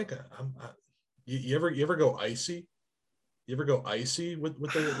 Bro, I think you ever go icy? You ever go icy with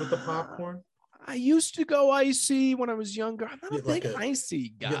the popcorn? I used to go icy when I was younger. I'm not a big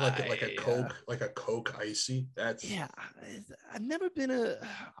icy guy. Like a Coke icy. I've never been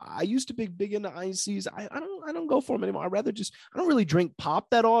I used to be big into ices. I don't go for them anymore. I don't really drink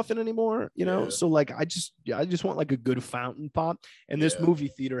pop that often anymore, So like I just want like a good fountain pop. And this movie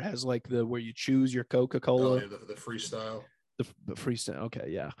theater has like where you choose your Coca-Cola. Oh, yeah, the freestyle. The freestyle. Okay,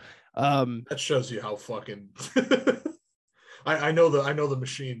 yeah. That shows you how fucking I know the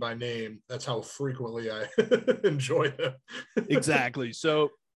machine by name. That's how frequently I enjoy them. Exactly. So,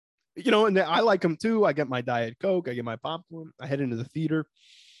 and I like them too. I get my Diet Coke. I get my popcorn. I head into the theater.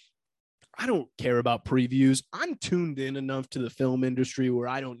 I don't care about previews. I'm tuned in enough to the film industry where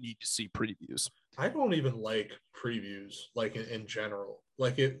I don't need to see previews. I don't even like previews, like in general.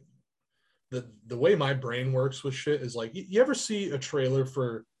 Like the way my brain works with shit is like, you ever see a trailer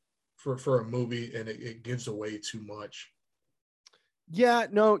for a movie and it gives away too much? Yeah,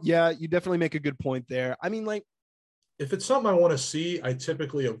 you definitely make a good point there. I mean, like, if it's something I want to see, I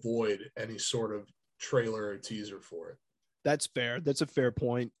typically avoid any sort of trailer or teaser for it. That's fair. That's a fair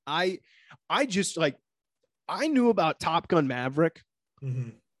point. I just I knew about Top Gun Maverick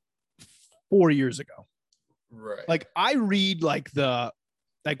 4 years ago. Right. Like I read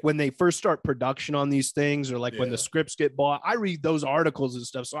when they first start production on these things, or when the scripts get bought, I read those articles and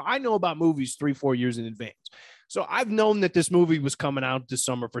stuff. So I know about movies 3-4 years in advance. So I've known that this movie was coming out this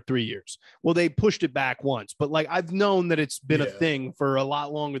summer for 3 years. Well, they pushed it back once, but I've known that it's been a thing for a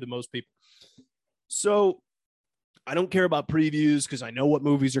lot longer than most people. So I don't care about previews because I know what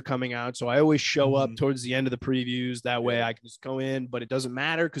movies are coming out. So I always show up towards the end of the previews. That way I can just go in, but it doesn't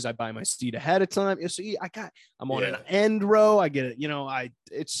matter because I buy my seat ahead of time. You see, I'm on an end row. I get it. I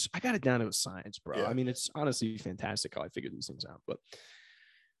got it down to a science, bro. Yeah. I mean, it's honestly fantastic how I figured these things out. But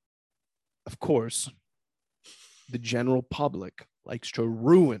of course, the general public likes to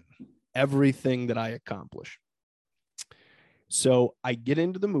ruin everything that I accomplish. So I get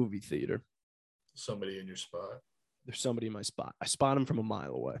into the movie theater. Somebody in your spot. There's somebody in my spot. I spot him from a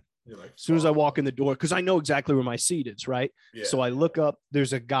mile away. You're like, as soon as I walk in the door, because I know exactly where my seat is, right? Yeah. So I look up.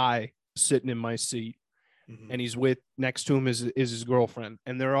 There's a guy sitting in my seat, and he's next to him is his girlfriend,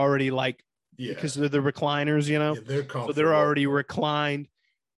 and they're already because they're the recliners, they're comfortable. So they're already reclined.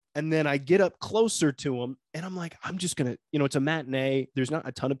 And then I get up closer to him and I'm like, I'm just going to, it's a matinee. There's not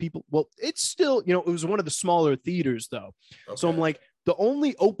a ton of people. Well, it's still, it was one of the smaller theaters though. Okay. So I'm like, the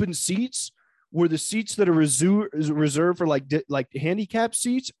only open seats were the seats that are reserved for like handicap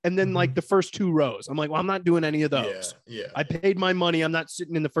seats. And then the first 2 rows. I'm like, well, I'm not doing any of those. Yeah. I paid my money. I'm not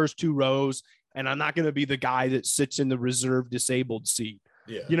sitting in the first 2 rows, and I'm not going to be the guy that sits in the reserved disabled seat.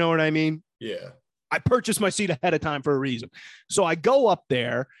 Yeah. You know what I mean? Yeah. I purchased my seat ahead of time for a reason. So I go up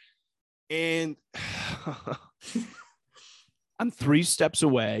there and I'm 3 steps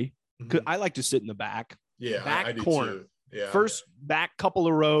away because I like to sit in the back. Yeah. Back corner. Too. Yeah. First back couple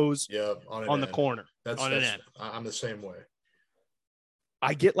of rows. Yeah. On the corner. That's an end. I'm the same way.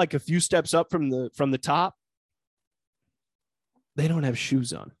 I get a few steps up from the top. They don't have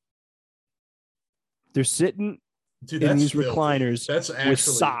shoes on. They're sitting in these filthy. Recliners with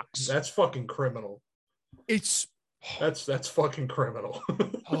socks. That's fucking criminal. That's fucking criminal.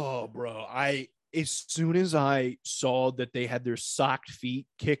 Oh, bro. As soon as I saw that they had their socked feet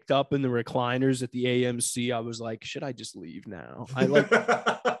kicked up in the recliners at the AMC, I was like, should I just leave now? I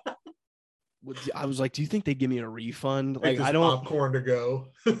was like, do you think they give me a refund? I don't popcorn to go.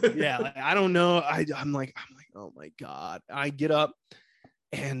 Yeah. I don't know. I'm like, oh my God. I get up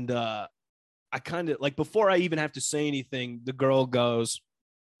and, I kind of before I even have to say anything, the girl goes,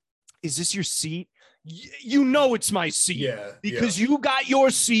 is this your seat? It's my seat. Because you got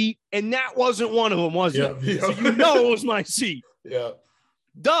your seat and that wasn't one of them, was it? Yeah. So it was my seat. Yeah.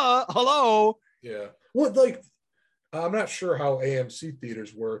 Duh. Hello. Yeah. Well, I'm not sure how AMC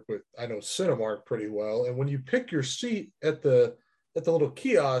theaters work, but I know Cinemark pretty well. And when you pick your seat at the little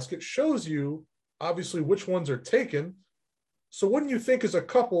kiosk, it shows you obviously which ones are taken. So wouldn't you think as a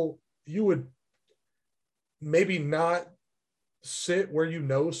couple, you would maybe not sit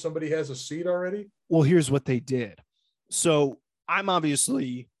where somebody has a seat already? Well, here's what they did. So I'm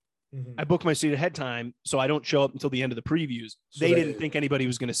obviously, I booked my seat ahead time, so I don't show up until the end of the previews. So they didn't think anybody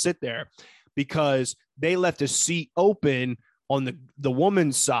was going to sit there because they left a seat open on the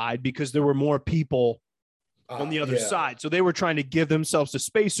woman's side because there were more people on the other side. So they were trying to give themselves a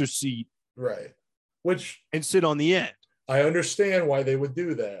spacer seat. Right. And sit on the end. I understand why they would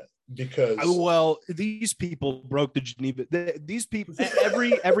do that. Because these people broke the Geneva. These people,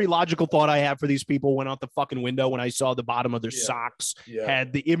 every logical thought I have for these people went out the fucking window when I saw the bottom of their socks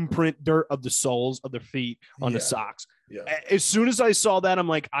had the imprint dirt of the soles of their feet on the socks. Yeah. As soon as I saw that, I'm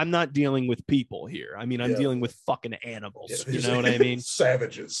like, I'm not dealing with people here. I mean, I'm dealing with fucking animals. You know what I mean?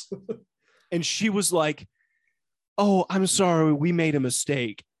 Savages. And she was like, "Oh, I'm sorry, we made a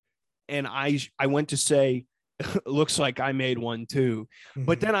mistake." And I went to say, looks like I made one too.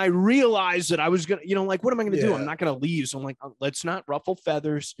 But then I realized that I was going to, like, what am I going to do? I'm not going to leave. So I'm like, let's not ruffle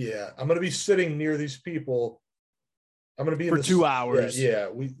feathers. Yeah. I'm going to be sitting near these people. I'm going to be for 2 hours.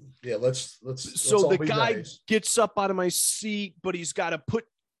 Let's so the guy gets up out of my seat, but he's got to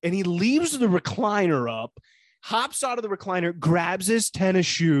and he leaves the recliner up, hops out of the recliner, grabs his tennis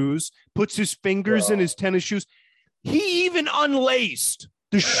shoes, puts his fingers in his tennis shoes. He even unlaced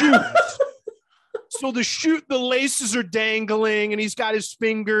the shoes. So the laces are dangling, and he's got his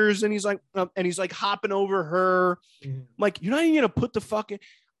fingers, and he's like hopping over her. I'm like, you're not even gonna put the fucking.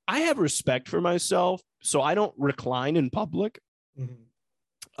 I have respect for myself, so I don't recline in public,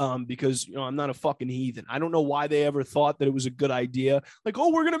 because I'm not a fucking heathen. I don't know why they ever thought that it was a good idea. Like,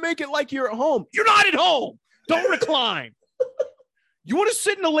 oh, we're gonna make it like you're at home. You're not at home. Don't recline. You want to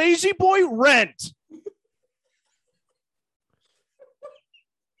sit in a lazy boy? Rent.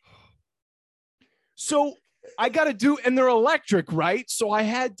 So I got to do, and they're electric, right? So I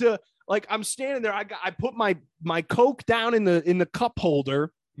had to, like, I'm standing there. I put my Coke down in the cup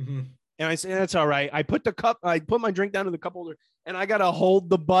holder, and I say, that's all right. I put my drink down in the cup holder, and I got to hold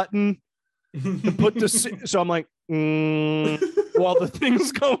the button to put so I'm like, while the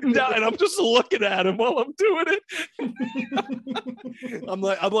thing's going down, and I'm just looking at him while I'm doing it. I'm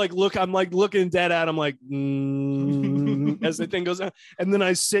like looking dead at him, like, as the thing goes down, and then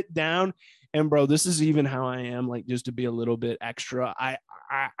I sit down. And bro, this is even how I am, like, just to be a little bit extra.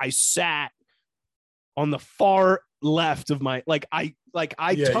 I sat on the far left of my, I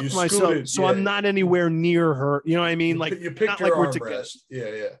tucked myself so I'm not anywhere near her. You know what I mean? Like, you picked your armrest.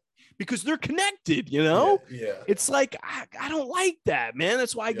 Yeah. Because they're connected, you know? Yeah. It's like, I don't like that, man.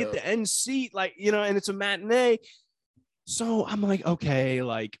 That's why I get the end seat, like, and it's a matinee. So I'm like, okay,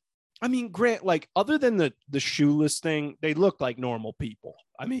 like, I mean, Grant, like, other than the shoeless thing, they look like normal people.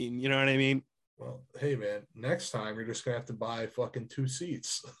 I mean, you know what I mean? Well, hey, man, next time you're just going to have to buy fucking 2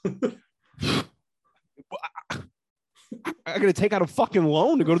 seats. I got to take out a fucking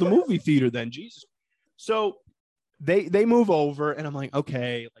loan to go to the movie theater then. Jesus. So they move over, and I'm like,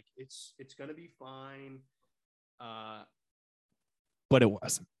 okay, like, it's going to be fine. But it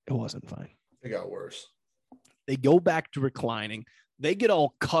wasn't fine. It got worse. They go back to reclining. They get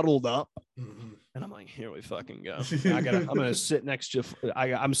all cuddled up, and I'm like, "Here we fucking go." I'm gonna sit next to.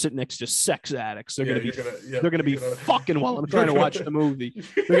 I'm sitting next to sex addicts. They're gonna be fucking while I'm trying to watch the movie.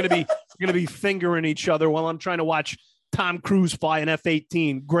 They're gonna be fingering each other while I'm trying to watch Tom Cruise fly an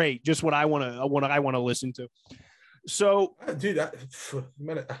F-18. Great, just what I want to listen to. So, dude,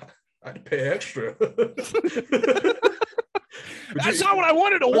 I'd pay extra. That's not what I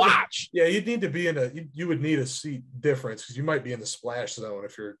wanted to watch. Yeah, you'd need to be you would need a seat difference because you might be in the splash zone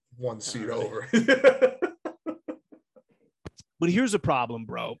if you're one seat over. But here's the problem,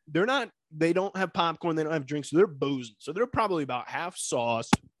 bro. They don't have popcorn. They don't have drinks. So they're boozing. So they're probably about half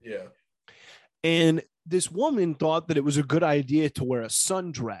sauced. Yeah. And this woman thought that it was a good idea to wear a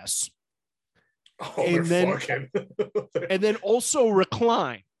sundress. Oh, and then also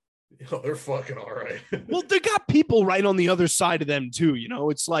recline. They're fucking all right. Well, they got people right on the other side of them too.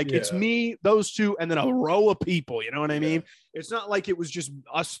 It's like it's me, those two, and then a row of people. You know what I mean? It's not like it was just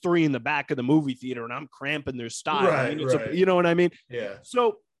us 3 in the back of the movie theater and I'm cramping their style. Right, you know what I mean? Yeah.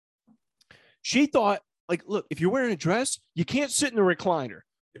 So she thought, like, look, if you're wearing a dress, you can't sit in the recliner.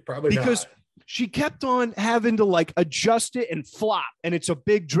 Probably because not. She kept on having to, like, adjust it and flop, and it's a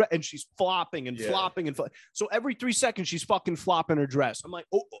big dress, and she's flopping and flopping and so every 3 seconds she's fucking flopping her dress. I'm like,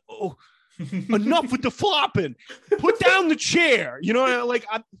 oh, enough with the flopping. Put down the chair. You know, like,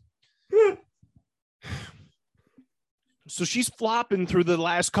 So she's flopping through the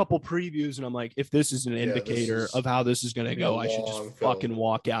last couple previews, and I'm like, if this is an indicator of how this is going to go, I should just fucking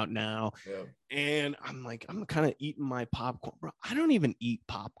walk out now. Yeah. And I'm like, I'm kind of eating my popcorn. Bro, I don't even eat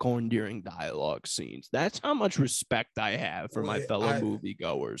popcorn during dialogue scenes. That's how much respect I have for my fellow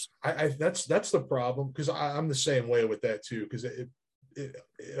moviegoers. That's the problem, because I'm the same way with that too, because it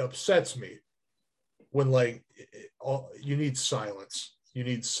upsets me when like you need silence. You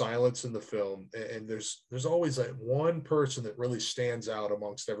need silence in the film, and there's always like one person that really stands out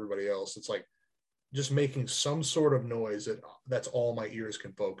amongst everybody else. It's like just making some sort of noise that's all my ears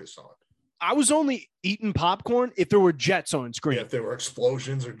can focus on. I was only eating popcorn if there were jets on screen. Yeah, if there were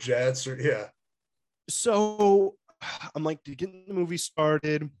explosions or jets or yeah. So I'm like, getting the movie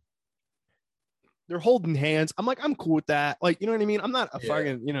started. They're holding hands. I'm like, I'm cool with that. Like, you know what I mean? I'm not a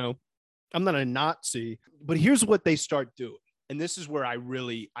fucking, I'm not a Nazi. But here's what they start doing. And this is where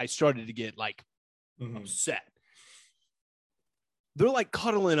I started to get like upset. They're like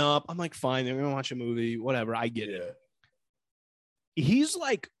cuddling up. I'm like, fine, they're gonna watch a movie, whatever. I get it. He's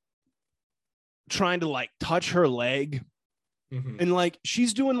like trying to like touch her leg, and like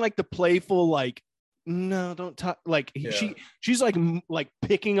she's doing like the playful like, no, don't touch. Like she's like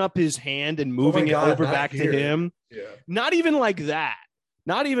picking up his hand and moving it over back to him. Yeah, not even like that.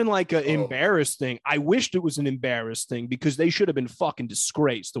 Not even like an embarrassed thing. I wished it was an embarrassed thing, because they should have been fucking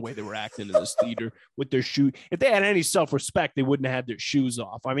disgraced the way they were acting in this theater with their shoe. If they had any self-respect, they wouldn't have had their shoes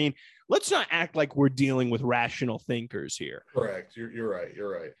off. I mean, let's not act like we're dealing with rational thinkers here. Correct. You're right. You're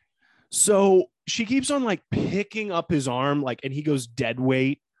right. So she keeps on like picking up his arm, like, and he goes dead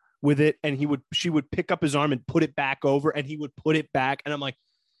weight with it. And she would pick up his arm and put it back over, and he would put it back. And I'm like,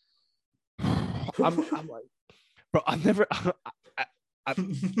 I'm like, bro, I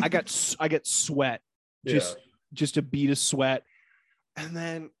get sweat, just a bead of sweat. And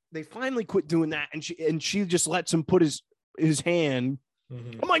then they finally quit doing that. And she just lets him put his hand.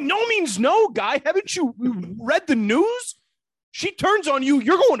 I'm like, no means no, guy. Haven't you read the news? She turns on you,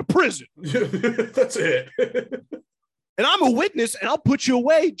 you're going to prison. That's it. And I'm a witness, and I'll put you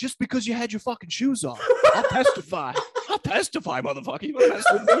away just because you had your fucking shoes on. I'll testify, motherfucker.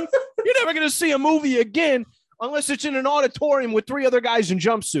 You're never going to see a movie again unless it's in an auditorium with 3 other guys in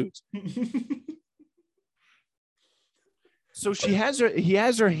jumpsuits. So he has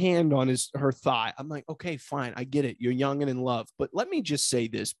her hand on her thigh. I'm like, okay, fine. I get it. You're young and in love. But let me just say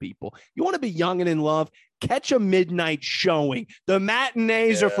this, people. You want to be young and in love? Catch a midnight showing. The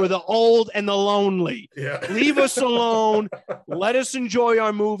matinees are for the old and the lonely. Yeah. Leave us alone. Let us enjoy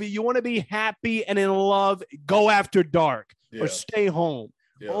our movie. You want to be happy and in love? Go after dark or stay home.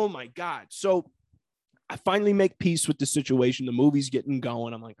 Yeah. Oh, my God. So I finally make peace with the situation. The movie's getting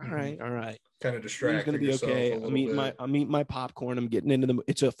going. I'm like, all right. Kind of distracting. It's going to be okay. I'm eating my popcorn. I'm getting into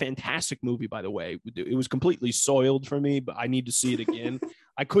it's a fantastic movie, by the way. It was completely soiled for me, but I need to see it again.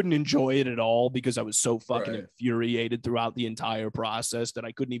 I couldn't enjoy it at all because I was so fucking infuriated throughout the entire process that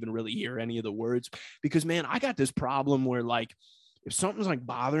I couldn't even really hear any of the words. Because, man, I got this problem where, like, if something's like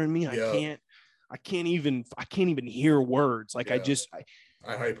bothering me, I can't even hear words. Like,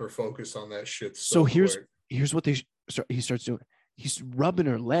 I hyper focus on that shit. So here's what he starts doing. He's rubbing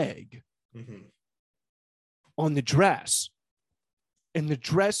her leg on the dress, and the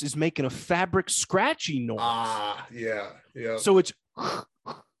dress is making a fabric scratchy noise. Yeah. So it's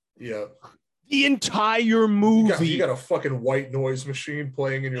the entire movie. You got a fucking white noise machine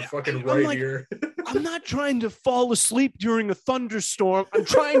playing in your fucking right ear. I'm not trying to fall asleep during a thunderstorm. I'm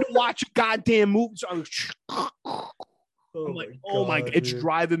trying to watch a goddamn movie. So I'm like, oh my God, it's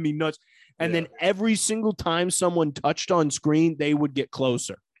driving me nuts. And then every single time someone touched on screen, they would get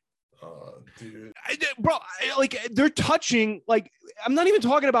closer. Dude. Bro, like, they're touching, like, I'm not even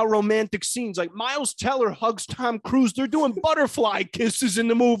talking about romantic scenes. Like, Miles Teller hugs Tom Cruise. They're doing butterfly kisses in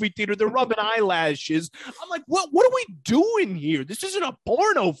the movie theater. They're rubbing eyelashes. I'm like, what are we doing here? This isn't a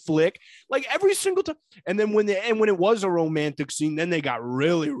porno flick. Like, every single time. And then when it was a romantic scene, then they got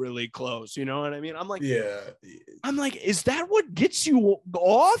really, really close. You know what I mean? I'm like, is that what gets you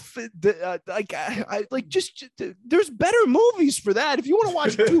off? There's better movies for that. If you want to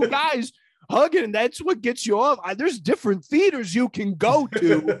watch 2 guys hugging, and that's what gets you off, there's different theaters you can go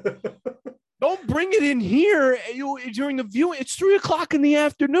to. Don't bring it in here during the viewing. It's 3:00 in the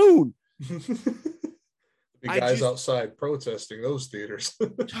afternoon. The guys outside protesting those theaters.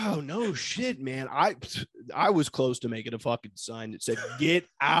 Oh no shit, man. I was close to making a fucking sign that said "Get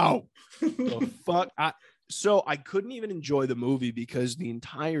out." The fuck. So I couldn't even enjoy the movie because the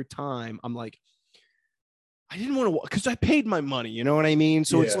entire time I'm like, I didn't want to, because I paid my money. You know what I mean?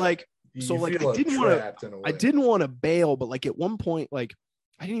 So it's like. So like I didn't want to bail, but like at one point, like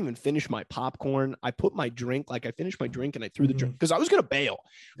I didn't even finish my popcorn. I put my drink, like I finished my drink and I threw the drink because I was going to bail.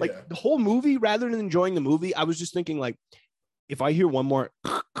 Like the whole movie, rather than enjoying the movie, I was just thinking like, if I hear one more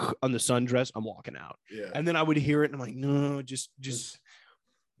on the sundress, I'm walking out. Yeah. And then I would hear it and I'm like, no, just.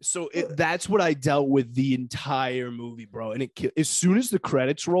 So that's what I dealt with the entire movie, bro. And as soon as the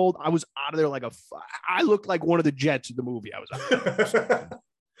credits rolled, I was out of there like I looked like one of the Jets in the movie. I was out.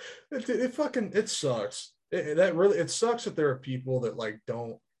 It sucks. It sucks that there are people that like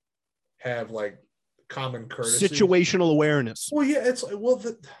don't have like common courtesy, situational awareness. Well, yeah,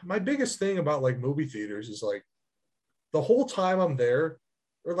 my biggest thing about like movie theaters is like the whole time I'm there,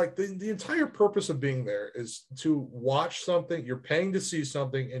 or like the entire purpose of being there is to watch something. You're paying to see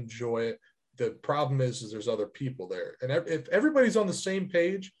something, enjoy it. The problem is there's other people there, and if everybody's on the same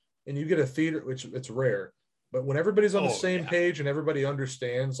page, and you get a theater, which it's rare, but when everybody's on the same page and everybody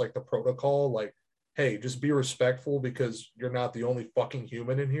understands like the protocol, like, hey, just be respectful because you're not the only fucking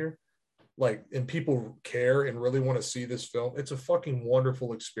human in here. Like, and people care and really want to see this film. It's a fucking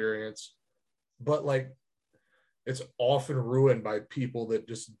wonderful experience, but like, it's often ruined by people that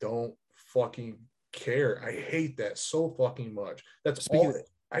just don't fucking care. I hate that so fucking much. That's all.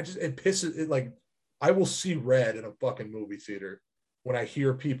 It pisses it. Like, I will see red in a fucking movie theater when I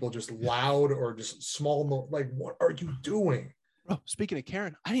hear people just loud or just small. Like, what are you doing? Bro, speaking of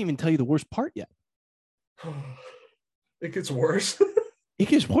Karen, I didn't even tell you the worst part yet. It gets worse. It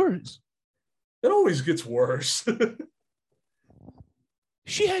gets worse. It always gets worse.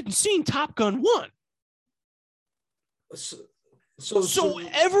 She hadn't seen Top Gun 1. So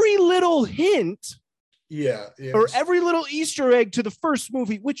every little hint, or every little Easter egg to the first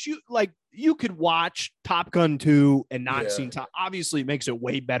movie, which you could watch Top Gun 2 and not seen obviously it makes it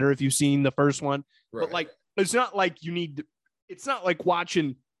way better if you've seen the first one, right. But like, it's not like it's not like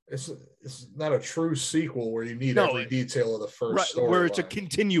watching. It's not a true sequel where you need every detail of the first story, where it's a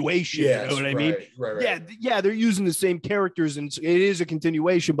continuation. You know what I mean? Right. Yeah, they're using the same characters and it is a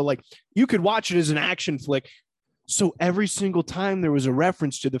continuation, but like you could watch it as an action flick. So every single time there was a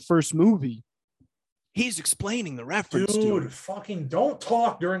reference to the first movie, he's explaining the reference. Dude, fucking don't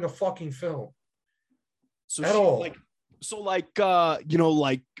talk during a fucking film. So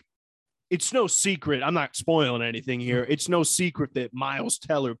it's no secret. I'm not spoiling anything here. It's no secret that Miles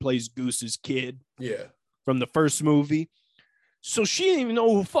Teller plays Goose's kid. Yeah. From the first movie. So she didn't even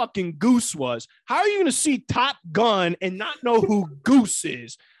know who fucking Goose was. How are you going to see Top Gun and not know who Goose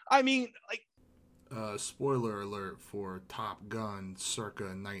is? I mean, like. Spoiler alert for Top Gun circa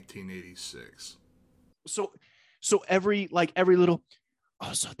 1986. So every little. Oh,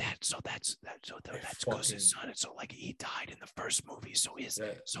 that's Goose's son. And so like he died in the first movie. So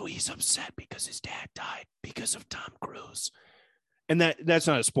he's upset because his dad died because of Tom Cruise. And that's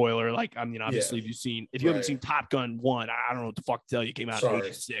not a spoiler. Like, I mean, obviously, if you haven't seen Top Gun 1, I don't know what the fuck to tell you. It came out in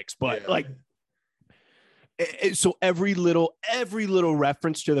 86, but like, so every little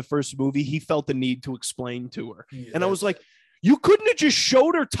reference to the first movie, he felt the need to explain to her. Yeah, and I was like, you couldn't have just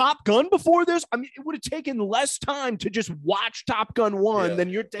showed her Top Gun before this? I mean, it would have taken less time to just watch Top Gun 1 than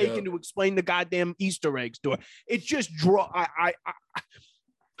you're taking to explain the goddamn Easter eggs to her. It just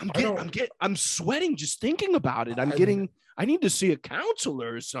I'm sweating just thinking about it. I need to see a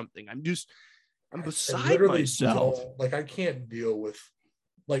counselor or something. I'm beside myself. Like, I can't deal with,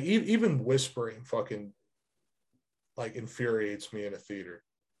 like, even whispering fucking, like, infuriates me in a theater.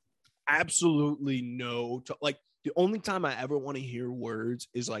 Absolutely no. Like, the only time I ever want to hear words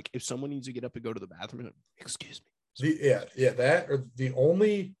is like if someone needs to get up and go to the bathroom. Excuse me. That or the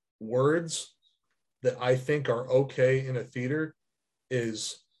only words that I think are okay in a theater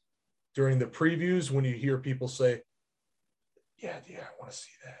is during the previews when you hear people say, "Yeah, I want to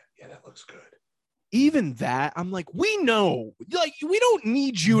see that. Yeah, that looks good." Even that, I'm like, we know. Like, we don't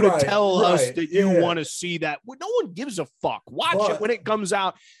need you to tell us that you want to see that. No one gives a fuck. Watch it when it comes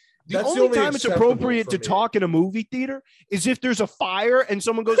out. The only time it's appropriate to talk in a movie theater is if there's a fire and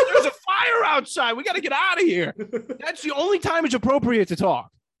someone goes, "There's a fire outside. We got to get out of here." That's the only time it's appropriate to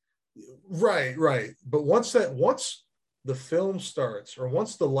talk. Right. But once the film starts or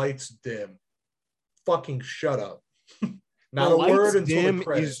once the lights dim, fucking shut up. Not a word until the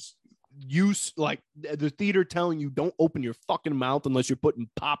credits. Like the theater telling you don't open your fucking mouth unless you're putting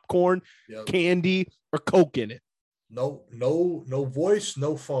popcorn, candy, or Coke in it. No voice,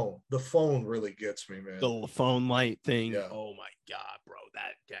 no phone. The phone really gets me, man. The phone light thing. Yeah. Oh my God, bro.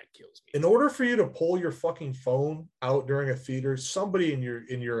 That kills me. In order for you to pull your fucking phone out during a theater, somebody in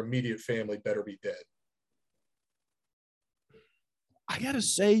your immediate family better be dead. I gotta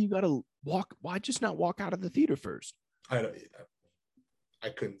say, you gotta walk. Why just not walk out of the theater first? I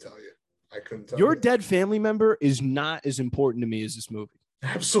couldn't tell you. Your dead family member is not as important to me as this movie.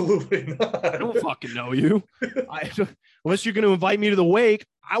 Absolutely not. I don't fucking know you. Unless you're going to invite me to the wake,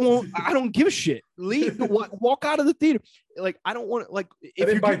 I won't. I don't give a shit. Leave. Walk out of the theater. Like, I don't want to. Like, if I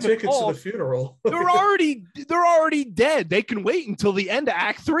didn't buy tickets to the funeral. they're already dead. They can wait until the end of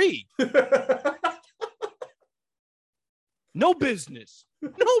Act 3. No business. I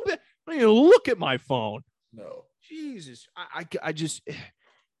don't even look at my phone. No. Jesus. I just,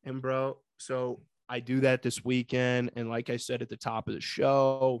 and bro, so I do that this weekend. And like I said at the top of the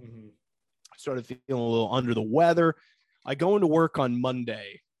show, I started feeling a little under the weather. I go into work on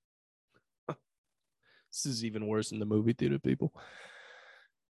Monday. This is even worse than the movie theater, people.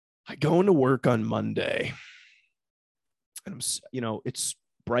 I go into work on Monday. And it's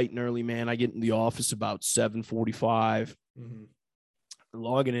bright and early, man. I get in the office about 7:45.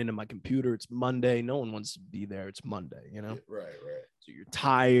 Logging into my computer. It's Monday. No one wants to be there. It's Monday, Right. So you're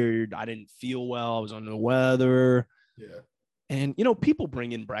tired. I didn't feel well. I was under the weather. Yeah. And, people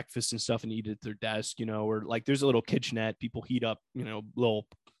bring in breakfast and stuff and eat at their desk, or like there's a little kitchenette. People heat up, little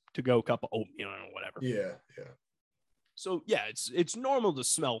to-go cup of oatmeal or whatever. Yeah. So, yeah, it's normal to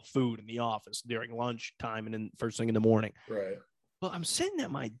smell food in the office during lunchtime and then first thing in the morning. Right. Well, I'm sitting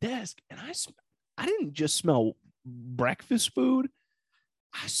at my desk and I didn't just smell breakfast food.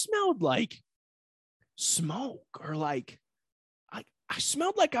 I smelled like smoke or like I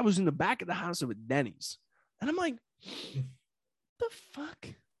smelled like I was in the back of the house of a Denny's. And I'm like, the fuck?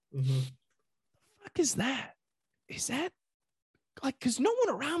 The fuck is that? Is that like, because no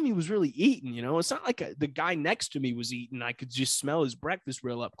one around me was really eating, It's not like the guy next to me was eating. I could just smell his breakfast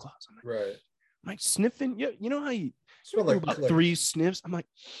real up close. I'm like sniffing. You know how you smell like about 3 sniffs? I'm like,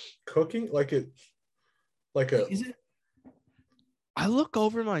 cooking? Is it? I look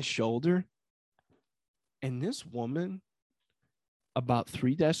over my shoulder and this woman about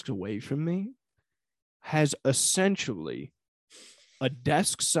 3 desks away from me has essentially a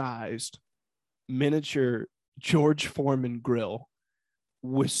desk-sized miniature George Foreman grill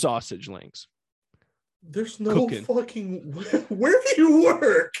with sausage links. There's no fucking... Where do you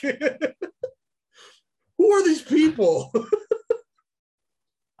work? Who are these people?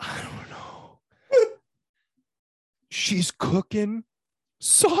 I don't know. She's cooking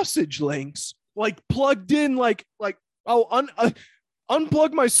sausage links, like plugged in,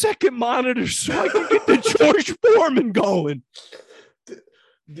 unplug my second monitor so I can get the George Foreman going.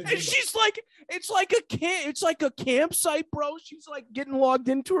 And she's like, it's like a campsite, bro. She's like getting logged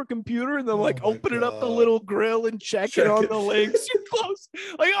into her computer and then opening up the little grill and checking on the links. You're close.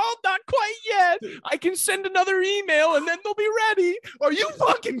 Like, oh, not quite yet. I can send another email and then they'll be ready. Are you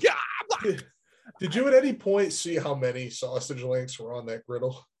fucking God? Did you at any point see how many sausage links were on that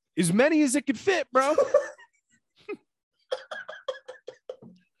griddle? As many as it could fit, bro.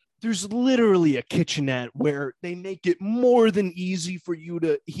 There's literally a kitchenette where they make it more than easy for you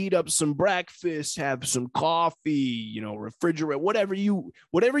to heat up some breakfast, have some coffee, refrigerate, whatever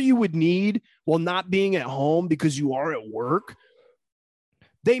you would need while not being at home because you are at work.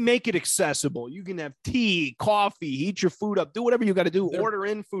 They make it accessible. You can have tea, coffee, heat your food up, do whatever you got to do, order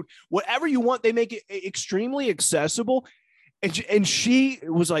in food, whatever you want. They make it extremely accessible. And she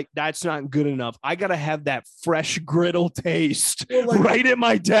was like, that's not good enough. I got to have that fresh griddle taste right at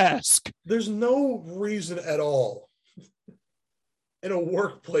my desk. There's no reason at all in a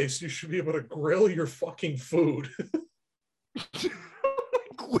workplace you should be able to grill your fucking food.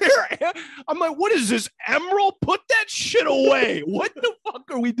 Where? I'm like, what is this, Emerald? Put that shit away. What the fuck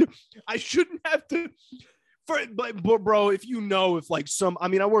are we doing? I shouldn't have to. But bro, if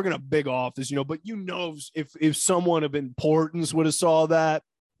I work in a big office, but if someone of importance would have saw that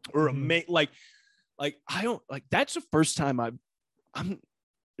or a mate, I don't that's the first time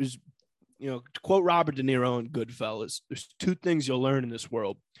there's, to quote Robert De Niro in Goodfellas, there's 2 things you'll learn in this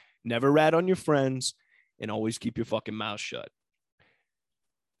world: never rat on your friends and always keep your fucking mouth shut.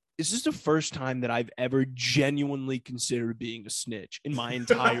 This is the first time that I've ever genuinely considered being a snitch in my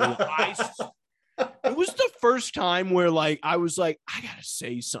entire life. It was the first time where I was like, I gotta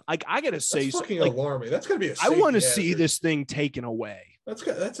say something. I gotta say something. Fucking alarming. That's gonna be a. I want to see this thing taken away.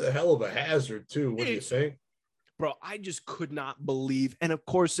 That's a hell of a hazard too. What do you think, bro? I just could not believe. And of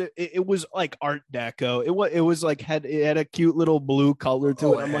course, it was like Art Deco. It was like had a cute little blue color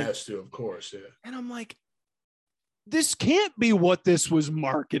to it. It has to, of course, yeah. And I'm like, this can't be what this was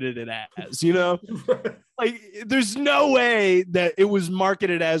marketed it as, Like, there's no way that it was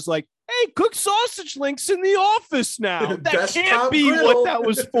marketed as like, hey, cook sausage links in the office now. That can't be what that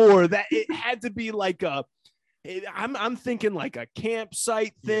was for. That it had to be like I'm thinking like a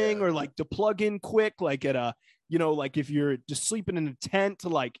campsite thing or like to plug in quick, like at a you know, like if you're just sleeping in a tent to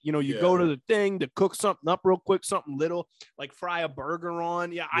like, you know, you go to the thing to cook something up real quick, something little, like fry a burger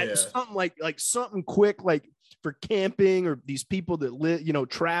on. Something like something quick, like for camping or these people that live, you know,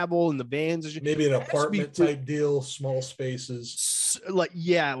 travel in the vans. Maybe an apartment type deal, small spaces. Like,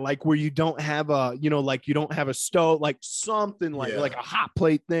 like where you don't have a, you know, like you don't have a stove, like something like a hot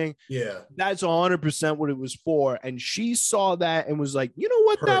plate thing. Yeah. That's 100% what it was for. And she saw that and was like, you know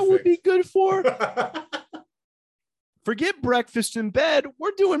what that would be good for? Forget breakfast in bed.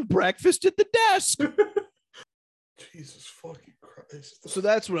 We're doing breakfast at the desk. Jesus fucking Christ. So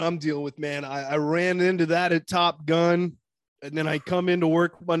that's what I'm dealing with, man. I ran into that at Top Gun, and then I come into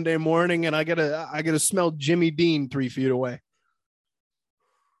work Monday morning and I gotta smell Jimmy Dean 3 feet away.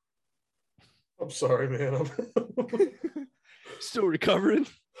 I'm sorry, man. I'm still recovering.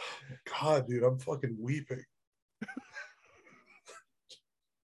 God, dude, I'm fucking weeping.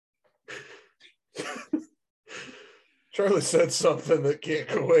 Charlie said something that can't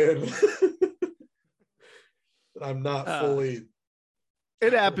go in. I'm not fully.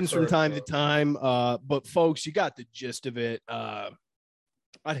 It happens from time to time. But folks, you got the gist of it. I'd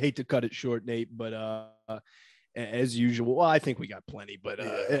hate to cut it short, Nate, but as usual, well, I think we got plenty, but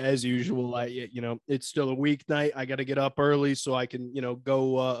as usual, you know, it's still a weeknight. I got to get up early so I can, you know,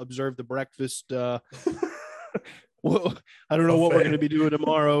 go observe the breakfast. Well, I don't know what we're going to be doing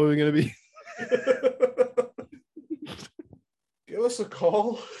tomorrow. We're going to be. Give us a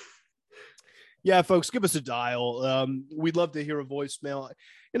call. Yeah, folks, give us a dial. We'd love to hear a voicemail.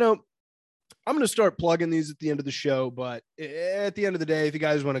 You know, I'm going to start plugging these at the end of the show, but at the end of the day, if you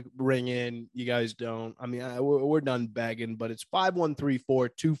guys want to ring in, you guys don't. I mean, we're done begging, but it's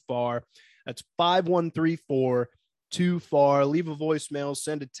 5134-2FAR. That's 5134-2FAR. Leave a voicemail,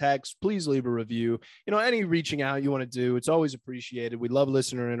 send a text. Please leave a review. You know, any reaching out you want to do, it's always appreciated. We love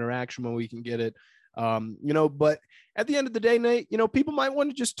listener interaction when we can get it. You know, but at the end of the day, Nate, you know, people might want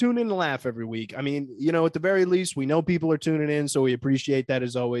to just tune in and laugh every week. I mean, you know, at the very least, we know people are tuning in, so we appreciate that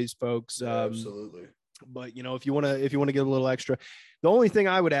as always, folks. Absolutely. But you know, if you want to get a little extra, the only thing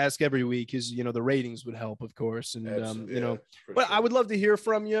I would ask every week is, you know, the ratings would help, of course. And you know, but sure. I would love to hear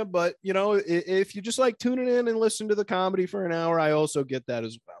from you. But you know, if you just like tuning in and listen to the comedy for an hour, I also get that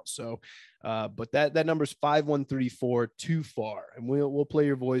as well. So, but that number is 5134-2FAR, and we'll play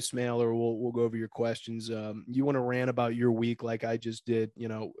your voicemail or we'll go over your questions. You want to rant about your week like I just did, you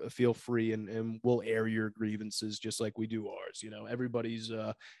know, feel free and we'll air your grievances just like we do ours. You know, everybody's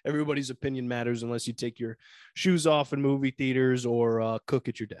opinion matters unless you take your shoes off in movie theaters or cook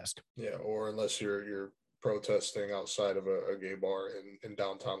at your desk. Yeah, or unless you're protesting outside of a gay bar in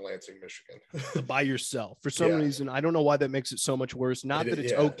downtown Lansing, Michigan. By yourself. For some reason, I don't know why that makes it so much worse. Not that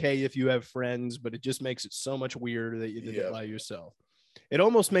it's okay if you have friends, but it just makes it so much weirder that you did it by yourself. It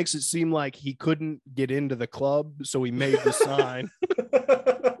almost makes it seem like he couldn't get into the club, so he made the sign.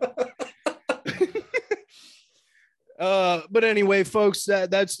 But anyway, folks,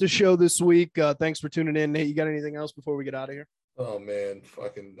 that's the show this week. Thanks for tuning in. Nate, you got anything else before we get out of here? Oh man,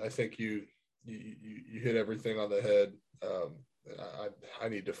 I think you hit everything on the head. I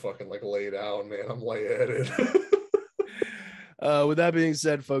need to fucking like lay down, man. I'm lightheaded. With that being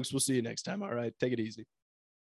said, folks, we'll see you next time. All right, take it easy.